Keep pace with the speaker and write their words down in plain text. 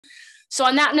So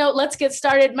on that note, let's get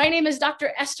started. My name is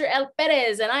Dr. Esther L.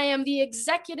 Perez, and I am the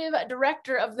Executive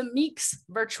Director of the Meeks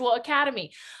Virtual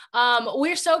Academy.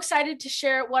 We're so excited to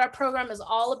share what our program is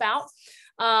all about.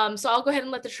 So I'll go ahead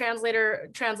and let the translator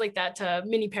translate that to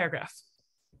mini paragraph.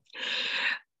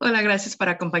 Hola, gracias por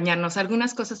acompañarnos.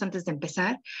 Algunas cosas antes de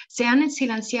empezar. Se han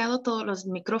silenciado todos los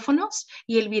micrófonos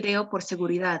y el video por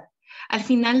seguridad. Al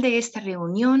final de esta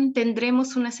reunión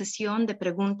tendremos una sesión de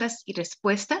preguntas y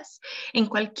respuestas. En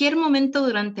cualquier momento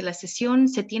durante la sesión,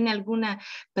 si tiene alguna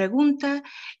pregunta,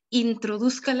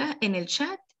 introdúzcala en el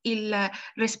chat y la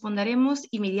responderemos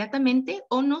inmediatamente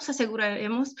o nos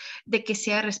aseguraremos de que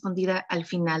sea respondida al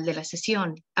final de la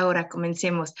sesión. Ahora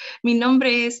comencemos. Mi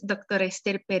nombre es Dr.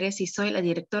 Esther Pérez y soy la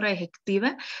directora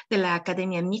ejecutiva de la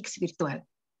Academia Meeks Virtual.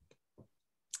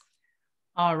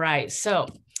 All right, so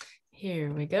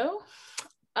here we go.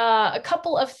 A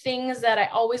couple of things that I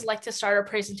always like to start our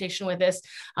presentation with is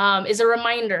a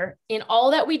reminder, in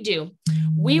all that we do,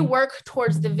 we work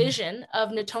towards the vision of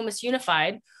Natomas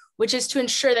Unified, which is to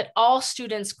ensure that all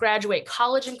students graduate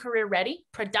college and career ready,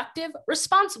 productive,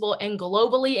 responsible, and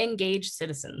globally engaged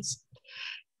citizens.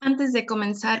 Antes de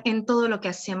comenzar, en todo lo que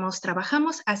hacemos,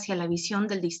 trabajamos hacia la visión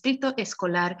del Distrito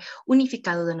Escolar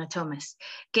Unificado de Natomas,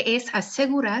 que es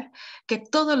asegurar que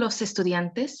todos los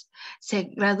estudiantes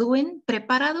se gradúen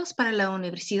preparados para la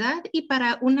universidad y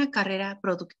para una carrera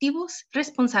productivos,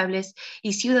 responsables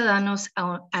y ciudadanos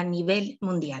a nivel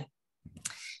mundial.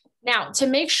 Now, to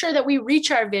make sure that we reach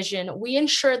our vision, we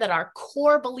ensure that our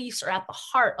core beliefs are at the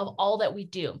heart of all that we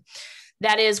do.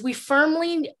 That is, we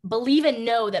firmly believe and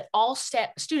know that all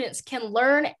students can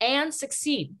learn and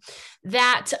succeed,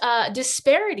 that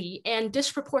disparity and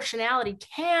disproportionality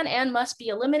can and must be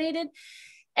eliminated.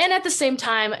 And at the same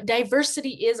time,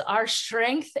 diversity is our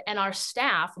strength, and our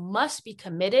staff must be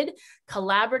committed,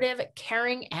 collaborative,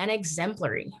 caring, and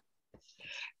exemplary.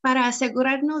 Para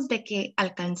asegurarnos de que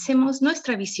alcancemos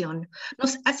nuestra visión,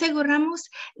 nos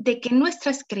aseguramos de que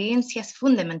nuestras creencias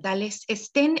fundamentales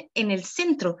estén en el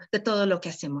centro de todo lo que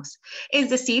hacemos.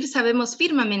 Es decir, sabemos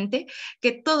firmemente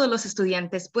que todos los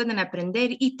estudiantes pueden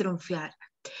aprender y triunfar,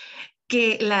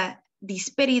 que la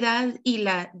disparidad y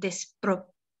la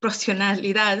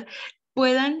desproporcionalidad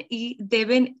puedan y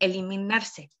deben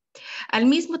eliminarse. Al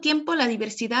mismo tiempo, la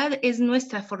diversidad es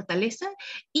nuestra fortaleza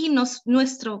y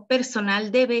nuestro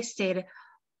personal debe ser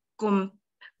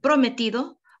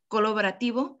comprometido,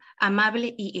 colaborativo,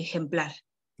 amable y ejemplar.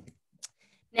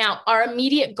 Now, our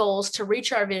immediate goals to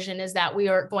reach our vision is that we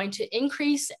are going to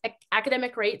increase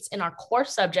academic rates in our core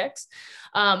subjects,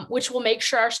 which will make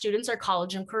sure our students are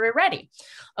college and career ready.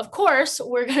 Of course,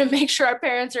 we're going to make sure our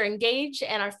parents are engaged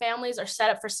and our families are set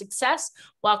up for success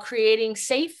while creating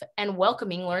safe and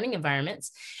welcoming learning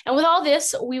environments. And with all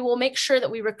this, we will make sure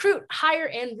that we recruit, hire,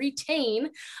 and retain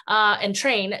and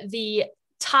train the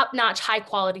top-notch,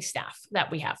 high-quality staff that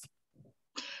we have.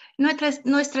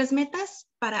 Nuestras metas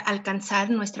para alcanzar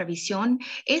nuestra visión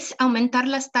es aumentar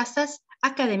las tasas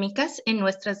académicas en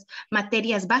nuestras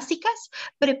materias básicas,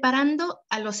 preparando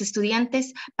a los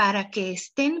estudiantes para que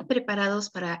estén preparados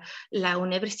para la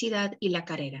universidad y la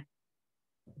carrera.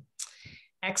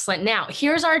 Excellent. Now,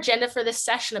 here's our agenda for this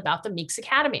session about the Meeks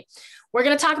Academy. We're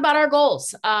going to talk about our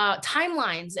goals,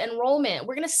 timelines, enrollment.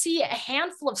 We're going to see a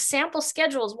handful of sample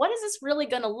schedules. What is this really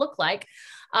going to look like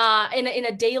in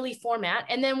a daily format?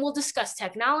 And then we'll discuss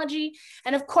technology.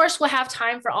 And of course, we'll have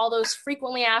time for all those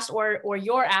frequently asked or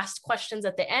your asked questions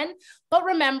at the end. But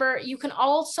remember, you can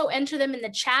also enter them in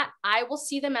the chat. I will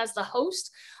see them as the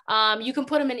host. You can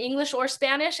put them in English or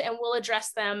Spanish, and we'll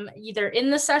address them either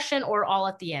in the session or all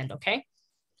at the end, okay?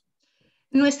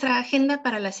 Nuestra agenda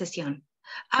para la sesión.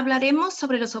 Hablaremos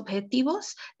sobre los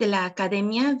objetivos de la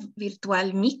Academia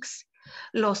Virtual Meeks,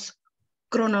 los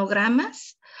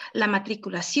cronogramas, la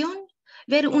matriculación,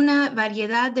 ver una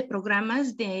variedad de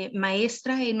programas de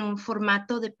maestra en un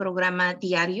formato de programa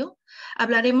diario.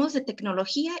 Hablaremos de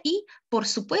tecnología y, por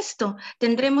supuesto,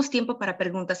 tendremos tiempo para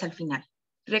preguntas al final.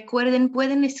 Recuerden,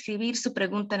 pueden escribir su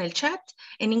pregunta en el chat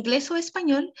en inglés o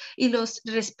español y los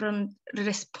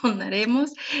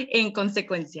responderemos en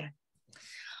consecuencia.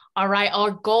 All right,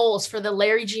 our goals for the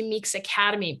Larry G. Meeks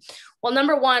Academy. Well,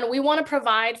 number one, we want to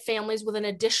provide families with an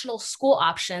additional school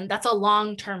option. That's a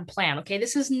long-term plan, okay?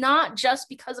 This is not just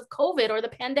because of COVID or the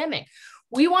pandemic.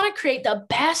 We want to create the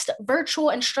best virtual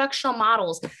instructional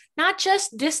models, not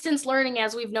just distance learning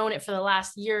as we've known it for the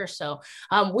last year or so.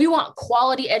 We want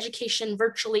quality education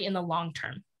virtually in the long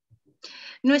term.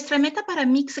 Nuestra meta para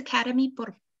Meeks Academy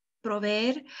por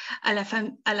proveer a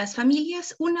las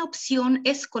familias una opción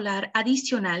escolar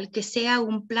adicional que sea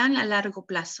un plan a largo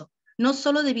plazo, no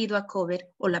solo debido a COVID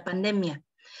o la pandemia.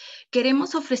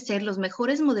 Queremos ofrecer los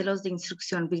mejores modelos de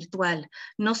instrucción virtual,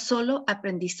 no solo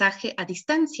aprendizaje a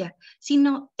distancia,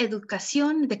 sino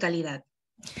educación de calidad.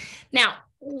 Now,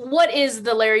 what is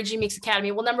the Larry G. Meeks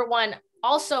Academy? Well, number one,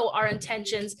 also our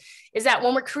intentions is that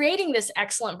when we're creating this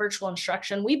excellent virtual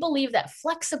instruction, we believe that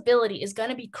flexibility is going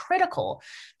to be critical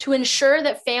to ensure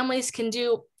that families can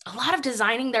do a lot of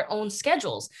designing their own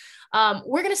schedules.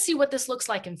 We're going to see what this looks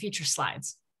like in future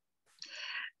slides.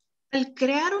 Al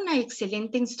crear una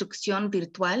excelente instrucción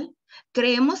virtual,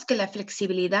 creemos que la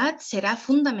flexibilidad será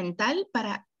fundamental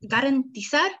para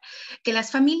garantizar que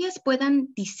las familias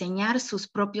puedan diseñar sus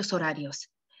propios horarios.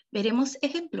 Veremos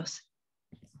ejemplos.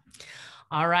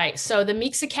 All right, so the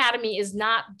Meeks Academy is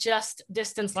not just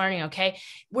distance learning, okay?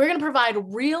 We're going to provide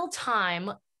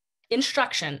real-time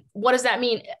instruction. What does that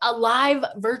mean? A live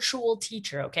virtual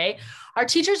teacher, okay? Our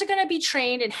teachers are going to be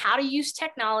trained in how to use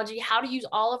technology, how to use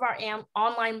all of our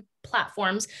online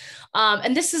platforms.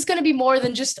 And this is going to be more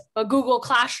than just a Google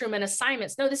Classroom and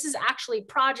assignments. No, this is actually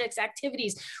projects,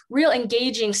 activities, real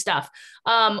engaging stuff.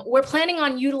 We're planning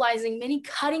on utilizing many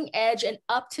cutting edge and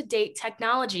up-to-date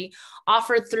technology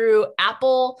offered through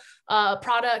Apple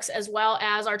products, as well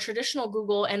as our traditional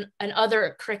Google and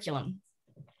other curriculum.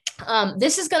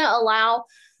 This is going to allow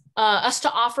us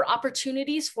to offer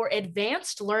opportunities for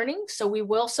advanced learning. So we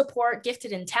will support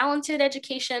gifted and talented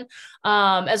education,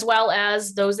 as well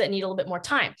as those that need a little bit more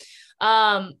time.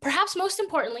 Perhaps most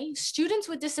importantly, students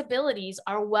with disabilities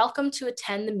are welcome to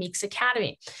attend the Meeks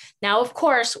Academy. Now, of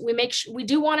course, we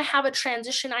do want to have a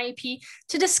transition IEP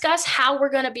to discuss how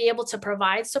we're going to be able to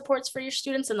provide supports for your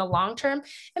students in the long term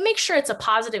and make sure it's a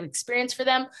positive experience for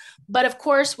them. But of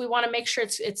course, we want to make sure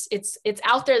it's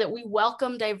out there that we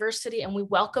welcome diversity and we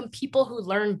welcome people who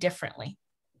learn differently.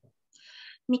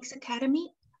 Meeks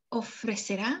Academy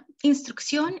ofrecerá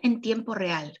instrucción en tiempo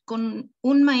real con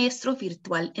un maestro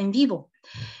virtual en vivo.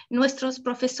 Nuestros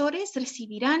profesores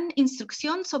recibirán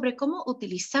instrucción sobre cómo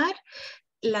utilizar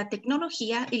la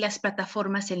tecnología y las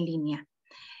plataformas en línea.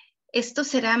 Esto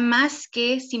será más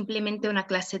que simplemente una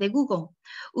clase de Google.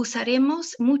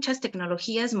 Usaremos muchas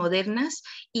tecnologías modernas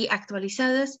y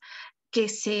actualizadas que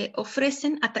se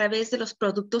ofrecen a través de los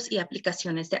productos y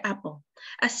aplicaciones de Apple,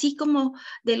 así como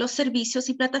de los servicios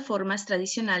y plataformas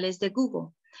tradicionales de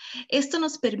Google. Esto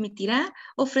nos permitirá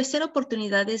ofrecer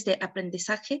oportunidades de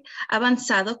aprendizaje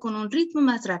avanzado con un ritmo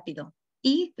más rápido.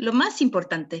 Y lo más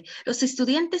importante, los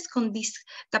estudiantes con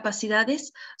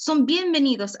discapacidades son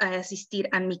bienvenidos a asistir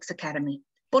a Meeks Academy.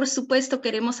 Por supuesto,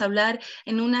 queremos hablar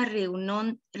en una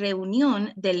reunión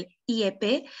del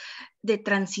IEP de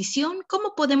transición,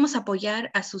 cómo podemos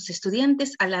apoyar a sus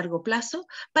estudiantes a largo plazo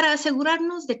para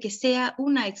asegurarnos de que sea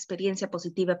una experiencia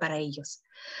positiva para ellos.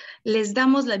 Les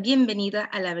damos la bienvenida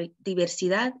a la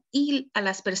diversidad y a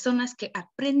las personas que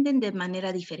aprenden de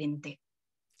manera diferente.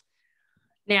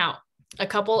 Now, a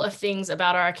couple of things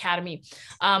about our academy.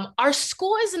 Our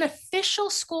school is an official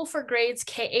school for grades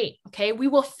K-8, okay? We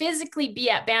will physically be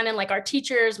at Bannon, like our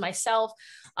teachers, myself.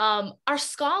 Our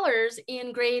scholars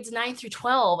in grades 9 through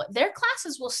 12, their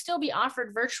classes will still be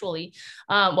offered virtually,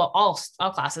 well, all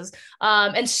classes.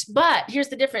 But here's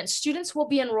the difference. Students will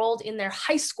be enrolled in their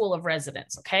high school of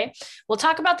residence, okay? We'll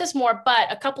talk about this more,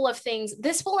 but a couple of things.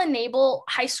 This will enable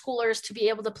high schoolers to be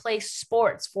able to play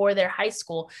sports for their high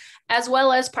school, as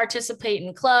well as participate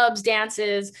in clubs,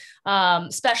 dances,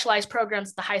 specialized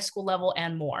programs at the high school level,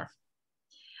 and more.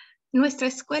 Nuestra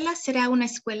escuela será una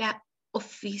escuela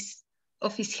oficial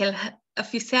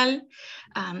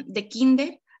de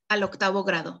kinder al 8º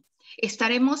grado.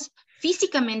 Estaremos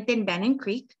físicamente en Bannon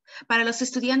Creek para los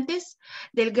estudiantes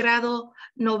del grado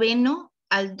 9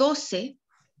 al 12.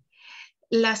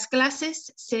 Las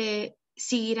clases se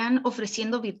seguirán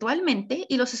ofreciendo virtualmente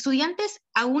y los estudiantes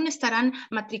aún estarán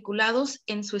matriculados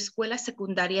en su escuela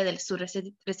secundaria de su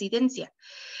residencia.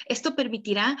 Esto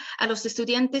permitirá a los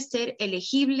estudiantes ser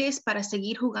elegibles para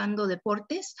seguir jugando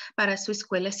deportes para su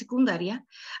escuela secundaria,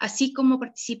 así como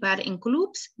participar en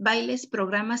clubs, bailes,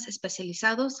 programas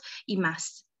especializados y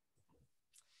más.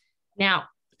 Now,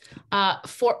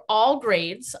 for all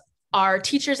grades, our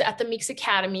teachers at the Meeks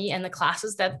Academy and the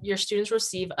classes that your students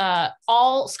receive,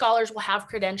 all scholars will have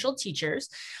credentialed teachers.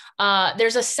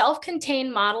 There's a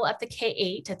self-contained model at the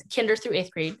K-8, at the kinder through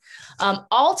 8th grade.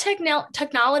 All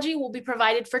technology will be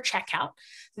provided for checkout.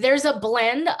 There's a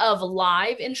blend of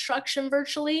live instruction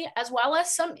virtually, as well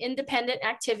as some independent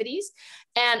activities.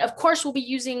 And of course, we'll be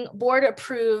using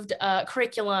board-approved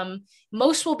curriculum.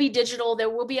 Most will be digital. There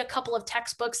will be a couple of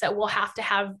textbooks that we'll have to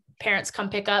have parents come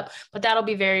pick up, but that'll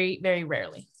be very, very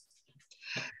rarely.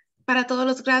 Para todos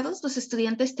los grados, los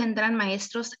estudiantes tendrán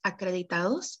maestros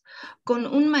acreditados con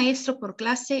un maestro por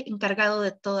clase encargado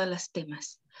de todos los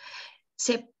temas.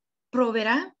 Se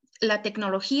proveerá la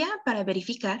tecnología para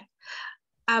verificar.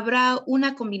 Habrá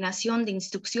una combinación de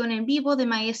instrucción en vivo de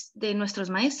nuestros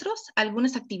maestros,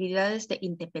 algunas actividades de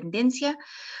independencia,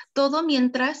 todo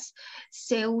mientras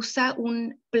se usa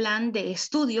un plan de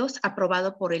estudios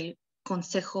aprobado por el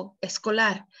consejo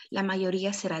escolar. La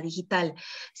mayoría será digital.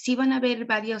 Sí van a haber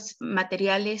varios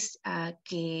materiales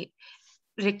que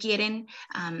requieren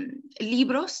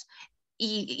libros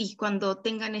y cuando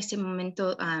tengan ese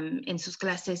momento en sus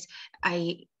clases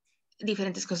hay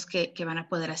diferentes cosas que van a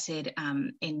poder hacer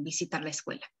en visitar la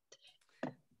escuela.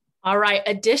 All right.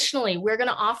 Additionally, we're going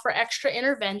to offer extra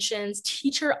interventions,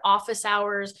 teacher office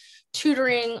hours,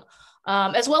 tutoring,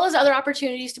 as well as other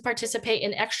opportunities to participate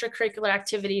in extracurricular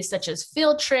activities such as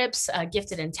field trips,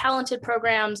 gifted and talented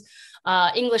programs,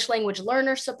 English language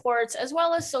learner supports, as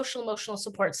well as social emotional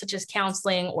supports such as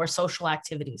counseling or social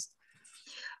activities.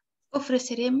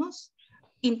 Ofreceremos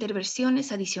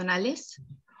intervenciones adicionales,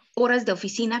 horas de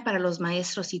oficina para los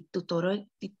maestros y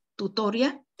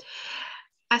tutoría,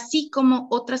 así como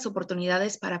otras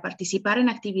oportunidades para participar en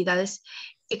actividades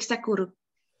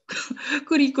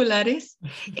extracurriculares,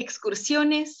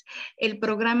 excursiones, el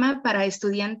programa para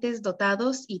estudiantes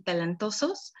dotados y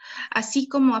talentosos, así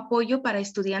como apoyo para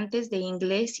estudiantes de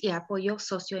inglés y apoyo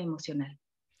socioemocional.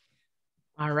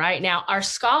 All right. Now, our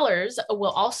scholars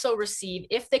will also receive,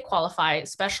 if they qualify,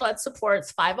 special ed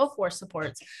supports, 504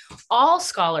 supports. All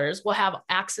scholars will have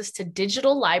access to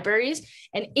digital libraries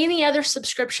and any other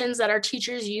subscriptions that our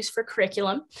teachers use for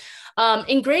curriculum.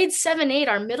 In grades 7, 8,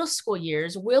 our middle school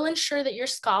years, we'll ensure that your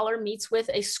scholar meets with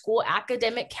a school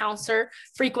academic counselor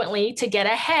frequently to get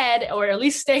ahead or at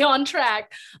least stay on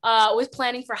track with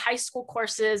planning for high school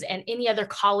courses and any other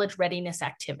college readiness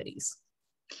activities.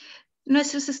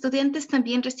 Nuestros estudiantes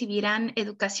también recibirán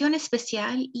educación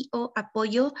especial y o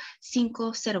apoyo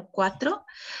 504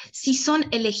 si son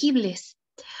elegibles.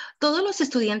 Todos los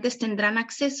estudiantes tendrán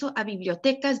acceso a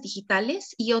bibliotecas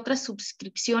digitales y otras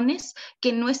suscripciones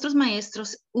que nuestros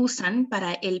maestros usan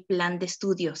para el plan de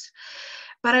estudios.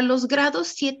 Para los grados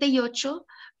 7 y 8,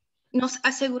 nos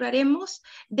aseguraremos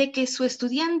de que su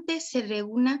estudiante se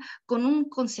reúna con un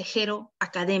consejero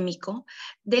académico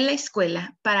de la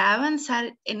escuela para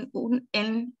avanzar en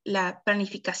la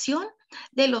planificación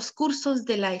de los cursos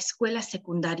de la escuela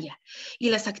secundaria y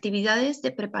las actividades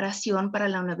de preparación para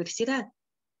la universidad.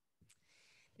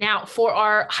 Now, for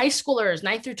our high schoolers,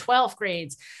 9th through 12th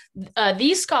grades,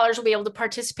 these scholars will be able to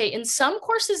participate in some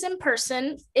courses in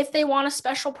person if they want a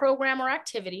special program or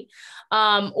activity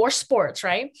or sports,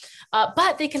 right?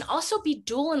 But they can also be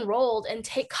dual enrolled and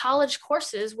take college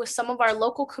courses with some of our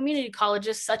local community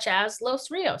colleges, such as Los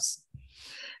Rios.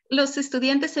 Los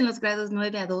estudiantes en los grados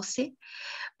 9 a 12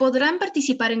 podrán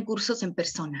participar en cursos en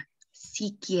persona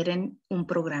si quieren un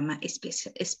programa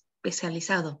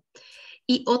especializado.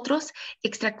 Y otros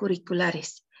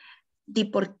extracurriculares,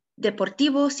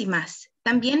 deportivos y más.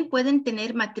 También pueden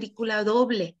tener matrícula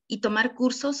doble y tomar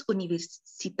cursos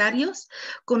universitarios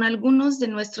con algunos de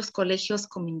nuestros colegios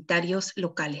comunitarios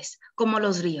locales, como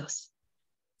Los Ríos.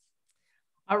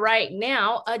 All right,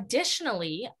 now,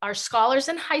 additionally, our scholars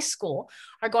in high school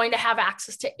are going to have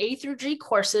access to A through G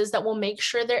courses that will make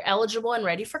sure they're eligible and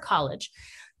ready for college.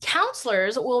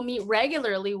 Counselors will meet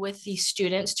regularly with these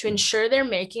students to ensure they're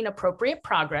making appropriate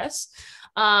progress.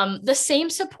 The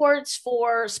same supports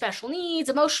for special needs,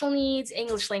 emotional needs,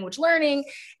 English language learning,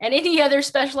 and any other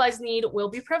specialized need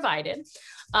will be provided.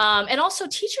 And also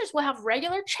teachers will have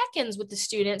regular check-ins with the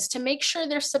students to make sure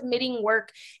they're submitting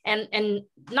work and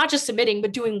not just submitting,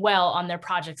 but doing well on their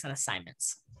projects and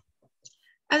assignments.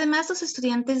 Además, los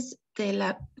estudiantes de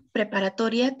la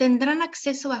preparatoria tendrán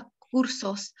acceso a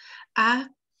cursos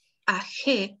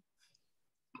AG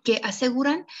que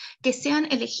aseguran que sean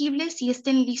elegibles y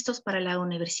estén listos para la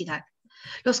universidad.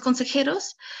 Los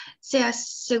consejeros se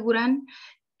aseguran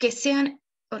que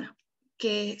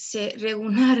se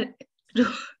reúnan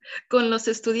con los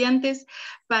estudiantes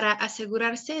para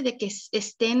asegurarse de que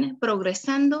estén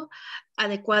progresando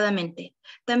adecuadamente.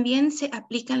 También se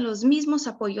aplican los mismos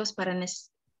apoyos para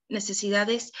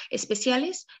necesidades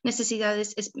especiales,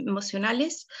 necesidades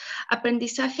emocionales,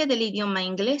 aprendizaje del idioma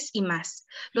inglés y más.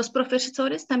 Los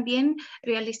profesores también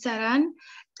realizarán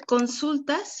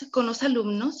consultas con los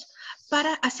alumnos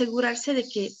para asegurarse de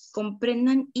que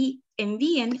comprendan y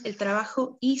envíen el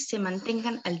trabajo y se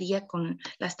mantengan al día con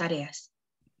las tareas.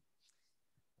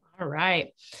 All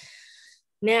right.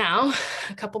 Now,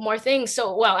 a couple more things.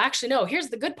 So, well, actually, no, here's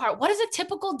the good part. What does a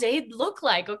typical day look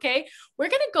like? Okay. We're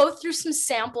going to go through some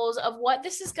samples of what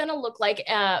this is going to look like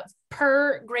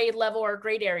per grade level or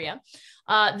grade area.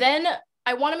 Then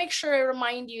I want to make sure I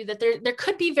remind you that there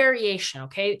could be variation,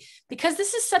 okay? Because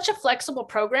this is such a flexible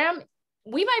program,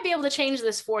 we might be able to change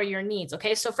this for your needs,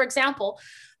 okay? So for example,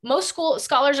 most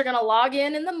scholars are going to log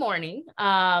in the morning.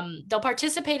 They'll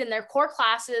participate in their core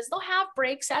classes. They'll have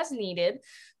breaks as needed,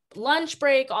 lunch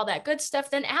break, all that good stuff.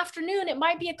 Then afternoon, it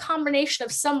might be a combination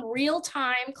of some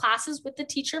real-time classes with the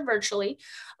teacher virtually,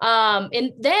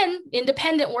 and then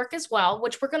independent work as well,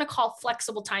 which we're going to call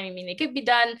flexible timing. I mean, it could be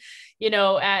done,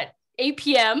 at 8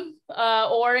 p.m.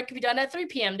 Or it could be done at 3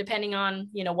 p.m. depending on,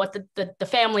 what the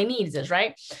family needs is,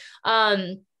 right?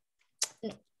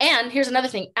 And here's another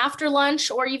thing, after lunch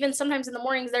or even sometimes in the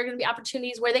mornings, there are going to be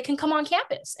opportunities where they can come on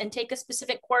campus and take a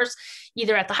specific course,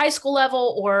 either at the high school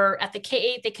level or at the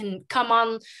K-8, they can come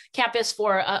on campus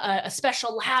for a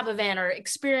special lab event or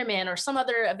experiment or some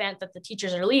other event that the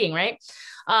teachers are leading, right?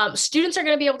 Students are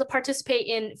going to be able to participate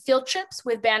in field trips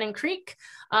with Bannon Creek,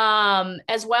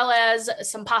 as well as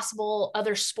some possible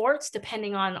other sports,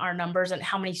 depending on our numbers and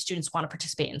how many students want to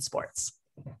participate in sports.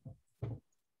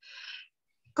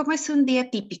 ¿Cómo es un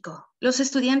día típico? Los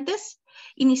estudiantes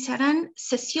iniciarán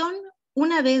sesión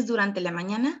una vez durante la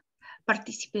mañana,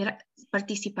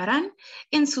 participarán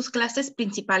en sus clases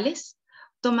principales,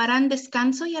 tomarán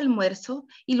descanso y almuerzo,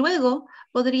 y luego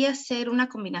podría ser una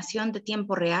combinación de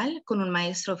tiempo real con un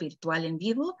maestro virtual en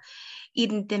vivo,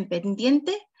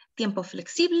 independiente, tiempo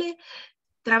flexible,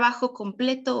 trabajo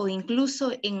completo o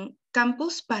incluso en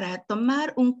campus para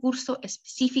tomar un curso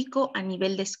específico a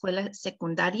nivel de escuela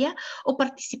secundaria o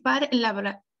participar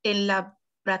en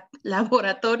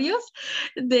laboratorios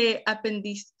de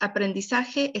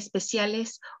aprendizaje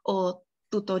especiales o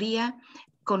tutoría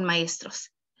con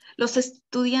maestros. Los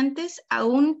estudiantes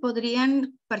aún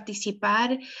podrían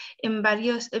participar en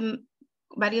varias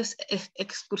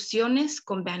excursiones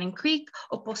con Bannon Creek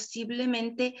o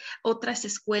posiblemente otras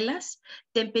escuelas,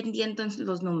 dependiendo de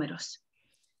los números.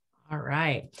 All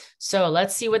right, so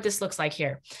let's see what this looks like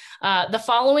here. The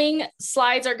following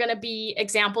slides are going to be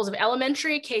examples of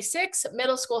elementary K-6,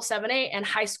 middle school 7-8, and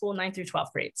high school 9 through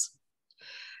 12 grades.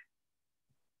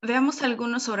 Veamos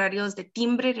algunos horarios de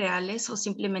timbre reales o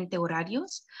simplemente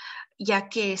horarios, ya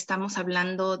que estamos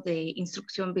hablando de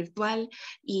instrucción virtual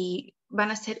y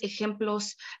van a ser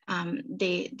ejemplos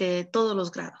de todos los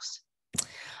grados.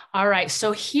 All right,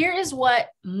 so here is what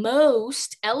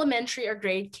most elementary or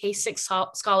grade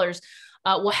K-6 scholars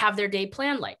will have their day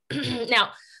planned like.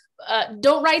 Now,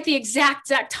 don't write the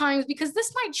exact times because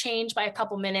this might change by a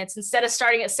couple minutes. Instead of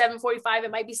starting at 7:45,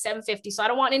 it might be 7:50. So I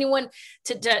don't want anyone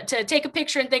to take a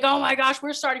picture and think, oh my gosh,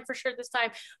 we're starting for sure this time.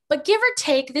 But give or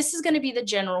take, this is going to be the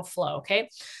general flow, okay?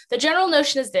 The general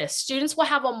notion is this. Students will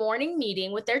have a morning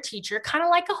meeting with their teacher, kind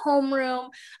of like a homeroom,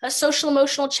 a social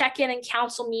emotional check-in and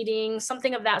council meeting,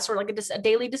 something of that sort, like a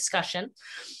daily discussion.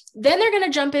 Then they're going to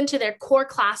jump into their core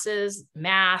classes,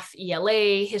 math,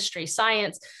 ELA, history,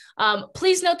 science.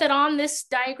 Please note that on this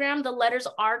diagram, the letters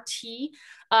RT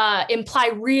imply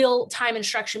real-time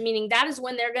instruction, meaning that is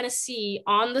when they're going to see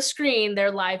on the screen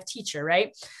their live teacher,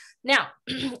 right? Now,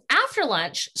 after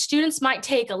lunch, students might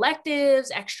take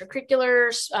electives,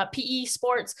 extracurriculars, PE,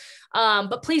 sports,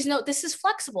 but please note this is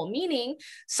flexible, meaning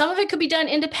some of it could be done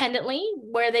independently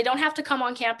where they don't have to come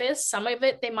on campus. Some of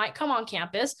it, they might come on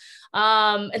campus.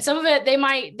 And some of it, they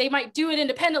might do it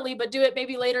independently, but do it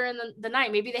maybe later in the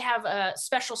night. Maybe they have a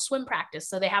special swim practice,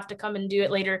 so they have to come and do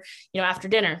it later, after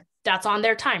dinner. That's on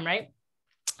their time, right?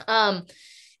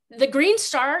 The green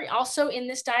star also in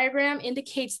this diagram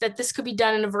indicates that this could be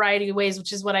done in a variety of ways,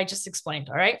 which is what I just explained,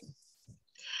 all right?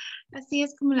 Así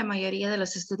es como la mayoría de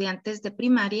los estudiantes de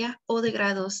primaria o de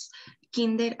grados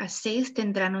kinder a 6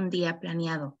 tendrán un día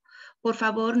planeado. Por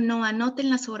favor, no anoten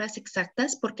las horas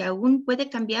exactas porque aún puede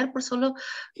cambiar por solo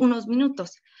unos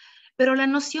minutos. Pero la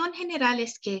noción general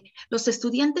es que los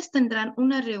estudiantes tendrán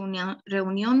una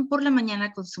reunión por la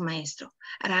mañana con su maestro,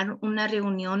 harán una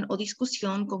reunión o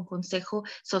discusión con consejo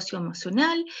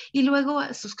socioemocional y luego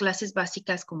sus clases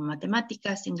básicas como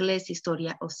matemáticas, inglés,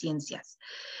 historia o ciencias.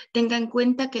 Tenga en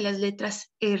cuenta que las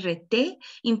letras RT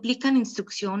implican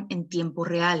instrucción en tiempo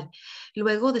real.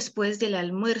 Luego, después del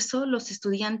almuerzo, los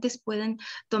estudiantes pueden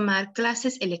tomar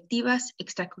clases electivas,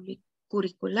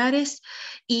 extracurriculares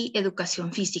y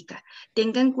educación física.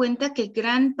 Tenga en cuenta que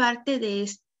gran parte de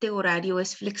este horario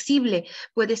es flexible,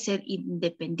 puede ser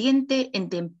independiente, en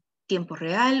tiempo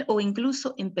real o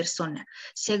incluso en persona,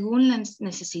 según las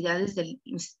necesidades del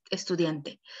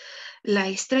estudiante. La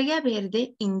estrella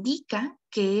verde indica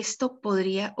que esto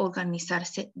podría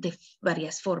organizarse de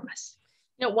varias formas.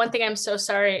 You know, one thing I'm so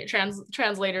sorry,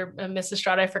 translator Ms.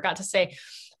 Estrada, I forgot to say,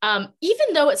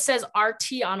 even though it says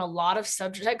RT on a lot of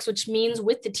subjects, which means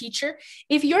with the teacher,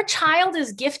 if your child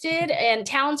is gifted and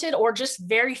talented or just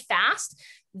very fast,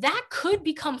 that could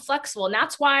become flexible. And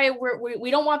that's why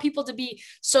we don't want people to be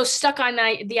so stuck on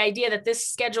the idea that this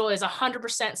schedule is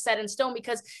 100% set in stone,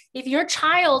 because if your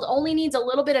child only needs a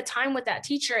little bit of time with that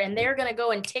teacher and they're going to go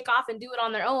and take off and do it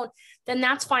on their own, then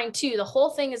that's fine too. The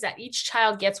whole thing is that each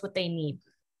child gets what they need.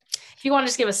 If you want to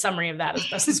just give a summary of that as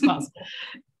best as possible.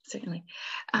 Certainly.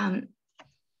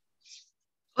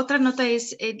 Otra nota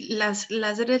es las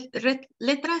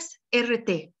letras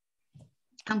RT.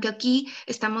 Aunque aquí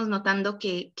estamos notando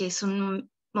que es un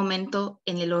momento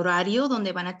en el horario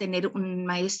donde van a tener un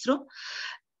maestro.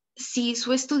 Si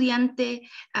su estudiante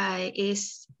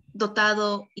es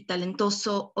dotado y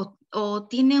talentoso o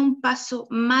tiene un paso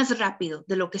más rápido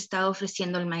de lo que está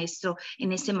ofreciendo el maestro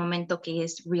en ese momento que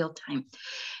es real time,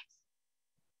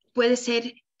 puede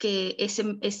ser que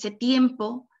ese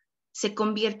tiempo se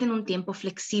convierte en un tiempo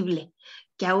flexible,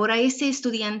 que ahora ese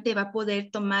estudiante va a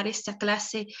poder tomar esta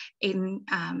clase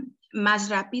más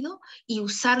rápido y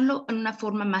usarlo en una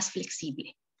forma más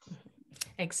flexible.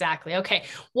 Exactly. Okay.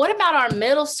 What about our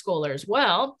middle schoolers?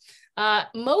 Well,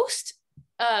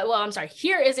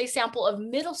 here is a sample of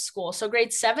middle school. So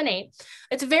grade 7, 8.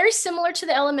 It's very similar to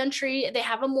the elementary. They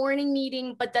have a morning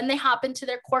meeting, but then they hop into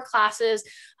their core classes.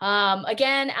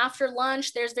 Again, after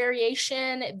lunch, there's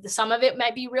variation. Some of it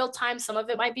might be real time. Some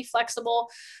of it might be flexible.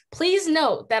 Please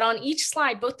note that on each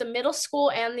slide, both the middle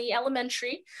school and the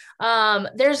elementary,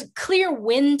 there's clear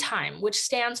win time, which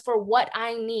stands for what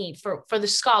I need for the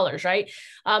scholars, right?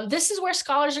 This is where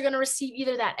scholars are going to receive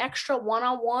either that extra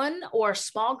one-on-one or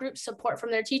small group support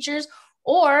from their teachers,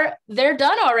 or they're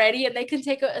done already and they can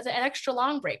take an extra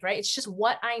long break, right? It's just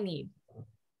what I need.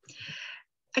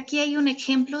 Aquí hay un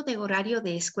ejemplo de horario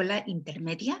de escuela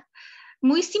intermedia.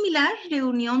 Muy similar,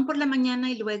 reunión por la mañana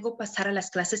y luego pasar a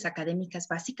las clases académicas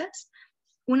básicas.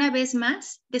 Una vez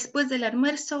más, después del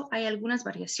almuerzo hay algunas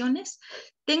variaciones.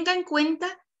 Tenga en cuenta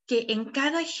que en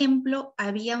cada ejemplo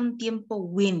había un tiempo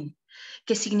win,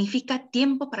 que significa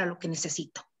tiempo para lo que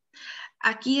necesito.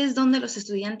 Aquí es donde los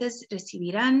estudiantes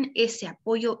recibirán ese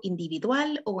apoyo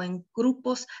individual o en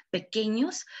grupos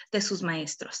pequeños de sus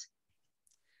maestros.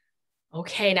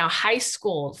 Okay, now high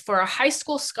school. For our high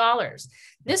school scholars,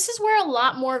 this is where a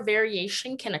lot more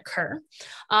variation can occur.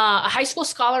 A high school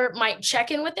scholar might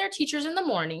check in with their teachers in the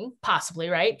morning, possibly,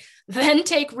 right? Then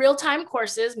take real-time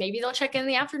courses. Maybe they'll check in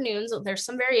the afternoons. There's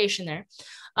some variation there.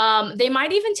 They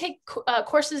might even take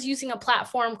courses using a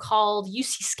platform called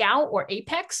UC Scout or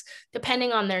Apex,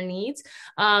 depending on their needs.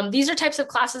 These are types of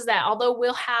classes that, although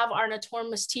we'll have our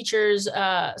Notorious teachers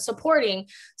supporting,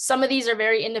 some of these are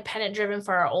very independent driven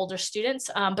for our older students,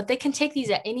 but they can take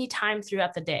these at any time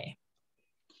throughout the day.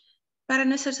 Para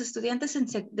nuestros estudiantes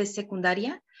de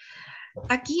secundaria,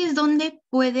 aquí es donde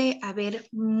puede haber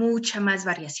mucha más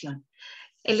variación.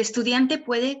 El estudiante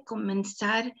puede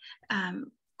comenzar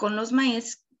con los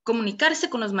maestros, comunicarse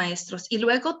con los maestros y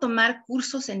luego tomar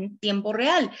cursos en tiempo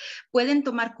real. Pueden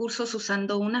tomar cursos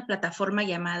usando una plataforma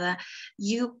llamada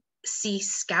UC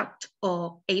Scout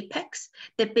o Apex,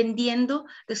 dependiendo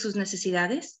de sus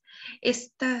necesidades.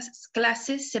 Estas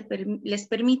clases les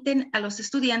permiten a los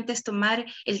estudiantes tomar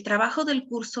el trabajo del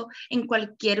curso en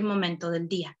cualquier momento del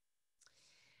día.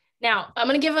 Now, I'm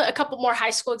going to give a couple more high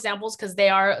school examples because they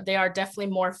are definitely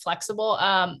more flexible.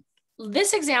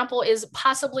 This example is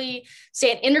possibly,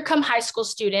 say, an intercom high school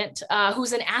student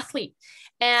who's an athlete,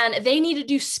 and they need to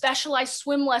do specialized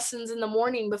swim lessons in the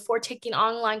morning before taking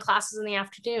online classes in the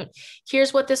afternoon.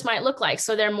 Here's what this might look like.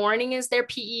 So their morning is their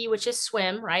PE, which is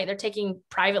swim, right? They're taking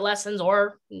private lessons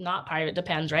or not private,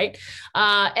 depends, right?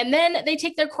 And then they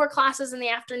take their core classes in the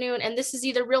afternoon, and this is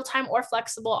either real-time or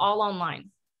flexible, all online.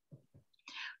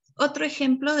 Otro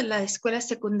ejemplo de la escuela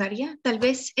secundaria, tal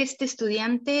vez este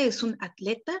estudiante es un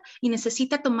atleta y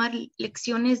necesita tomar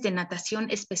lecciones de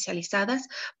natación especializadas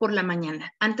por la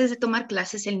mañana, antes de tomar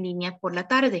clases en línea por la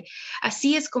tarde.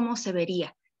 Así es como se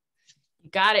vería.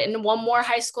 Got it. And one more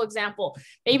high school example.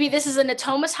 Maybe this is a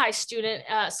Natomas High student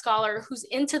scholar who's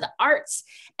into the arts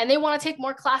and they want to take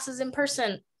more classes in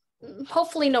person.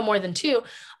 Hopefully no more than 2.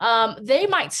 They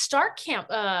might start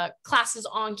classes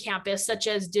on campus, such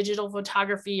as digital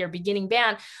photography or beginning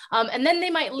band. And then they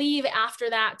might leave after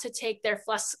that to take their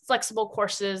flexible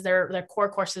courses, their core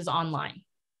courses online.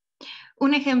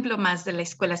 Un ejemplo más de la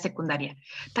escuela secundaria.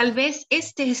 Tal vez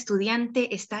este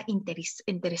estudiante está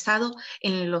interesado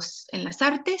en las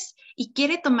artes y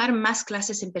quiere tomar más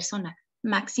clases en persona.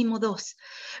 máximo 2.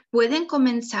 Pueden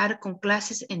comenzar con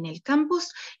clases en el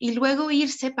campus y luego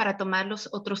irse para tomar los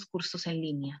otros cursos en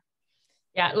línea.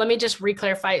 Yeah, let me just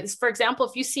re-clarify. For example,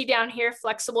 if you see down here,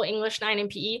 flexible English 9 and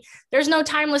PE, there's no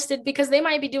time listed because they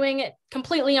might be doing it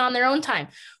completely on their own time.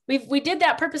 We did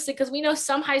that purposely because we know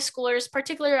some high schoolers,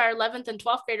 particularly our 11th and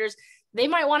 12th graders, they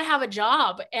might want to have a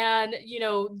job and, you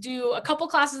know, do a couple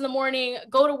classes in the morning,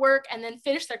 go to work, and then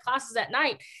finish their classes at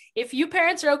night. If you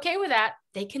parents are okay with that,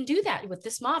 they can do that with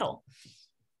this model.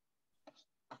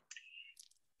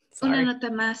 Una nota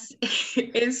más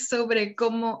es sobre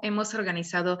cómo hemos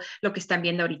organizado lo que están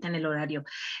viendo ahorita en el horario.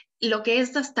 Lo que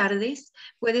es las tardes,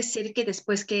 puede ser que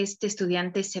después que este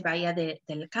estudiante se vaya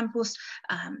del campus,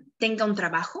 tenga un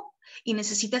trabajo y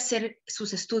necesita hacer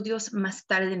sus estudios más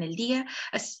tarde en el día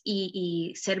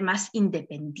y ser más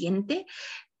independiente.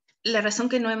 La razón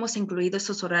que no hemos incluido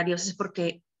esos horarios es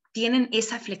porque tienen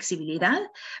esa flexibilidad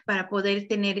para poder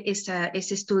tener ese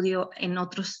estudio en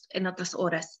otras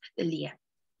horas del día.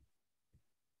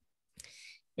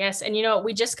 Yes, and you know,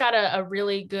 we just got a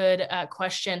really good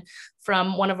question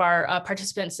from one of our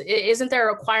participants. Isn't there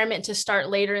a requirement to start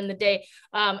later in the day?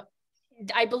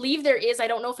 I believe there is. I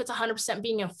don't know if it's 100%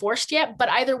 being enforced yet, but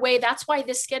either way, that's why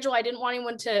this schedule, I didn't want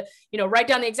anyone to, you know, write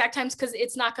down the exact times because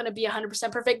it's not going to be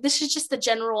 100% perfect. This is just the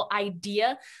general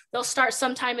idea. They'll start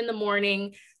sometime in the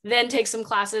morning, then take some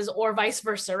classes or vice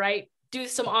versa, right? Do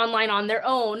some online on their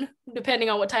own, depending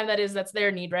on what time that is, that's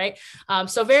their need, right?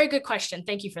 So very good question.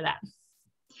 Thank you for that.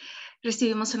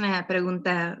 Recibimos una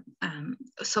pregunta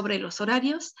sobre los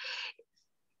horarios.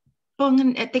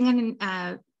 Tengan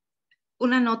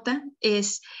una nota,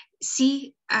 es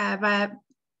si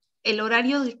el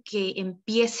horario que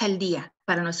empieza el día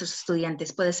para nuestros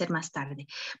estudiantes puede ser más tarde.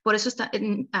 Por eso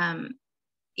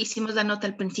hicimos la nota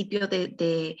al principio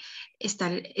de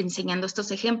estar enseñando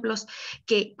estos ejemplos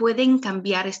que pueden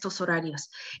cambiar estos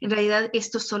horarios. En realidad,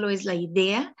 esto solo es la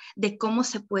idea de cómo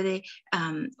se puede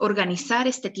organizar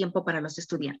este tiempo para los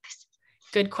estudiantes.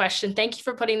 Good question. Thank you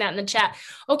for putting that in the chat.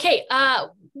 Okay, a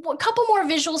couple more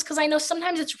visuals because I know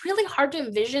sometimes it's really hard to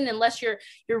envision unless you're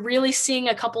really seeing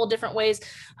a couple of different ways.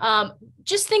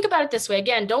 Just think about it this way.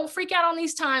 Again, don't freak out on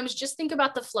these times. Just think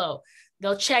about the flow.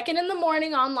 They'll check in the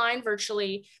morning online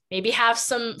virtually, maybe have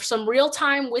some real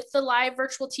time with the live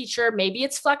virtual teacher. Maybe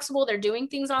it's flexible. They're doing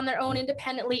things on their own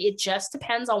independently. It just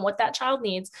depends on what that child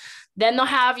needs. Then they'll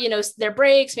have, you know, their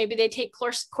breaks. Maybe they take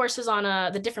courses on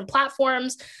the different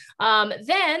platforms.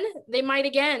 Then they might,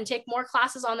 again, take more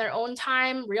classes on their own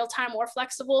time, real time or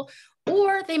flexible.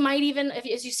 Or they might even,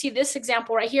 as you see this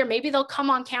example right here, maybe they'll come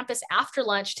on campus after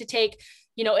lunch to take,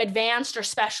 you know, advanced or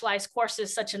specialized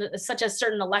courses such as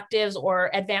certain electives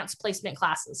or advanced placement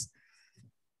classes.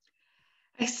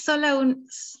 Hay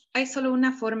solo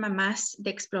una forma más de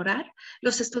explorar.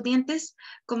 Los estudiantes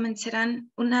comenzarán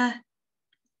un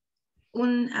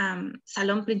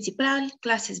salón principal,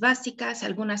 clases básicas,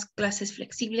 algunas clases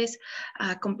flexibles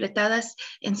completadas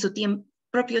en su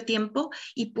propio tiempo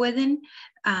y pueden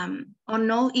o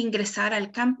no ingresar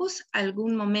al campus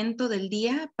algún momento del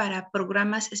día para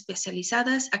programas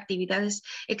especializados, actividades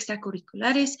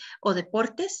extracurriculares o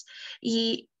deportes.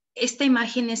 Y esta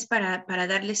imagen es para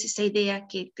darles esa idea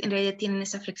que en realidad tienen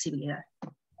esa flexibilidad.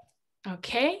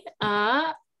 Okay.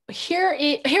 Here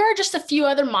are just a few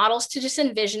other models to just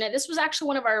envision it. This was actually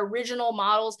one of our original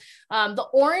models. The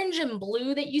orange and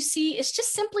blue that you see is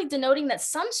just simply denoting that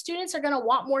some students are going to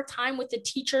want more time with the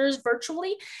teachers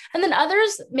virtually, and then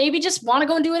others maybe just want to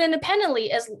go and do it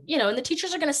independently, as you know, and the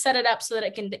teachers are going to set it up so that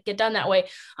it can get done that way.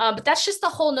 But that's just the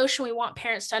whole notion. We want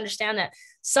parents to understand that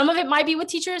some of it might be with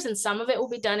teachers and some of it will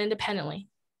be done independently.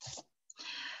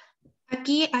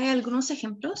 Aquí hay algunos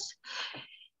ejemplos.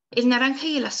 El naranja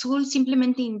y el azul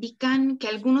simplemente indican que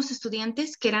algunos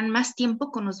estudiantes querrán más tiempo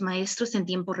con los maestros en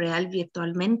tiempo real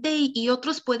virtualmente y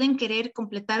otros pueden querer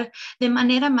completar de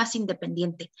manera más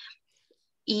independiente.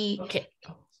 Okay.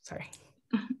 Oh, sorry.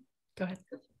 Go ahead.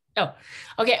 Oh,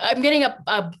 okay. I'm getting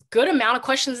a good amount of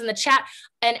questions in the chat,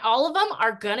 and all of them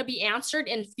are going to be answered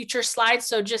in future slides.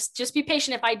 So just be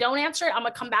patient. If I don't answer it, I'm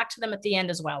going to come back to them at the end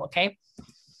as well. Okay.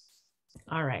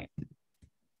 All right.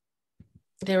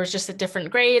 There was just a different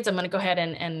grades. I'm going to go ahead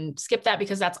and skip that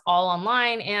because that's all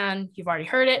online and you've already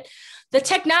heard it. The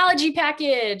technology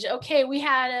package. Okay, we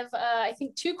had, I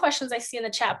think, 2 questions I see in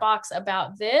the chat box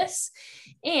about this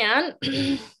and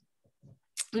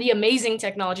the amazing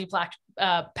technology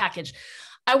package.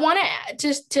 I want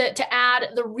to add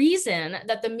the reason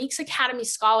that the Meeks Academy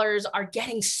scholars are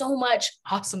getting so much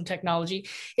awesome technology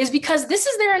is because this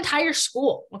is their entire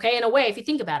school. Okay, in a way, if you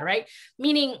think about it, right?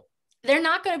 Meaning, they're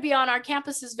not going to be on our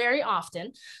campuses very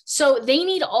often. So they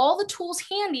need all the tools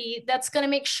handy that's going to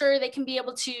make sure they can be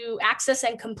able to access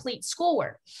and complete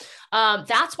schoolwork.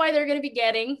 That's why they're going to be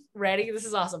getting, ready, this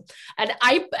is awesome, an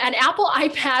Apple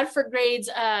iPad for grades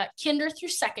kinder through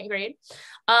second grade,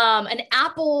 an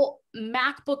Apple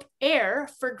MacBook Air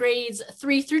for grades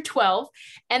 3 through 12.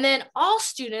 And then all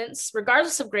students,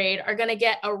 regardless of grade, are going to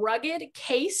get a rugged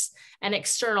case, an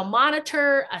external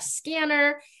monitor, a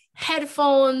scanner,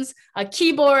 headphones, a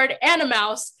keyboard, and a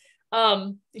mouse.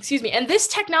 And this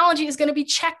technology is going to be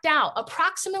checked out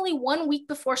approximately 1 week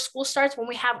before school starts. When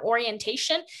we have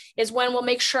orientation is when we'll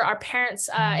make sure our parents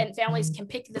and families can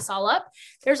pick this all up.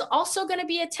 There's also going to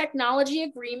be a technology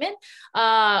agreement,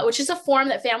 which is a form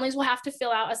that families will have to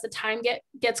fill out as the time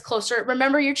gets closer.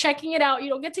 Remember, you're checking it out. You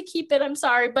don't get to keep it, I'm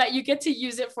sorry, but you get to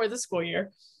use it for the school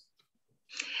year.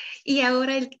 Y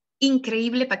ahora el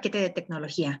increíble paquete de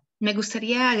tecnología. Me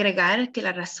gustaría agregar que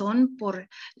la razón por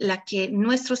la que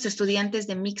nuestros estudiantes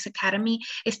de Meeks Academy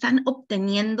están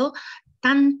obteniendo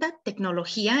tanta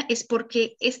tecnología es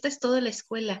porque esta es toda la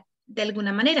escuela, de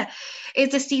alguna manera. Es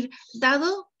decir,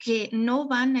 dado que no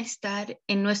van a estar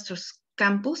en nuestros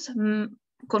campus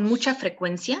con mucha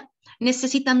frecuencia,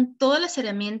 necesitan todas las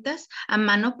herramientas a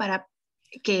mano para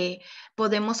que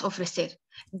podemos ofrecer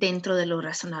dentro de lo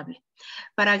razonable,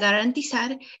 para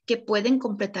garantizar que pueden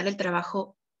completar el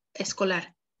trabajo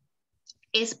escolar.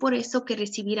 Es por eso que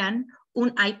recibirán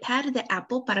un iPad de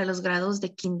Apple para los grados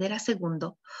de kinder a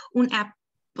segundo, un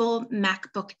Apple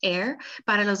MacBook Air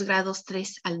para los grados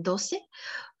 3 al 12.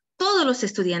 Todos los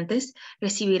estudiantes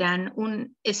recibirán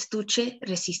un estuche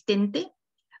resistente,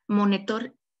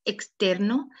 monitor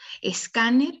externo,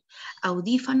 escáner,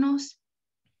 audífonos,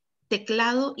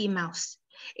 teclado y mouse.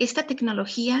 Esta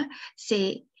tecnología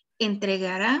se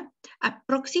entregará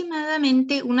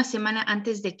aproximadamente una semana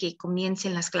antes de que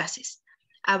comiencen las clases.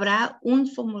 Habrá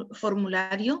un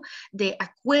formulario de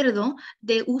acuerdo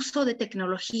de uso de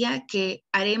tecnología que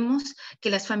haremos que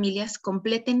las familias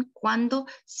completen cuando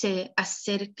se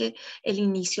acerque el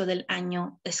inicio del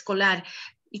año escolar.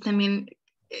 Y también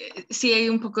sí hay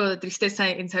un poco de tristeza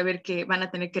en saber que van a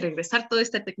tener que regresar toda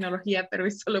esta tecnología, pero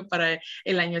es solo para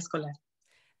el año escolar.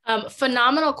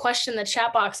 Phenomenal question in the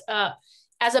chat box.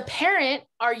 As a parent,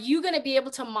 are you going to be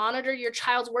able to monitor your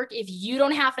child's work if you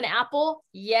don't have an Apple?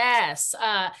 Yes.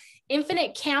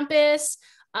 Infinite Campus,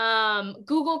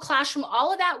 Google Classroom,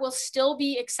 all of that will still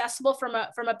be accessible from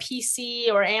a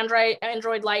PC or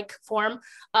Android-like form.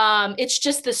 It's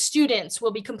just the students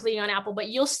will be completely on Apple, but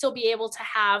you'll still be able to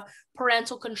have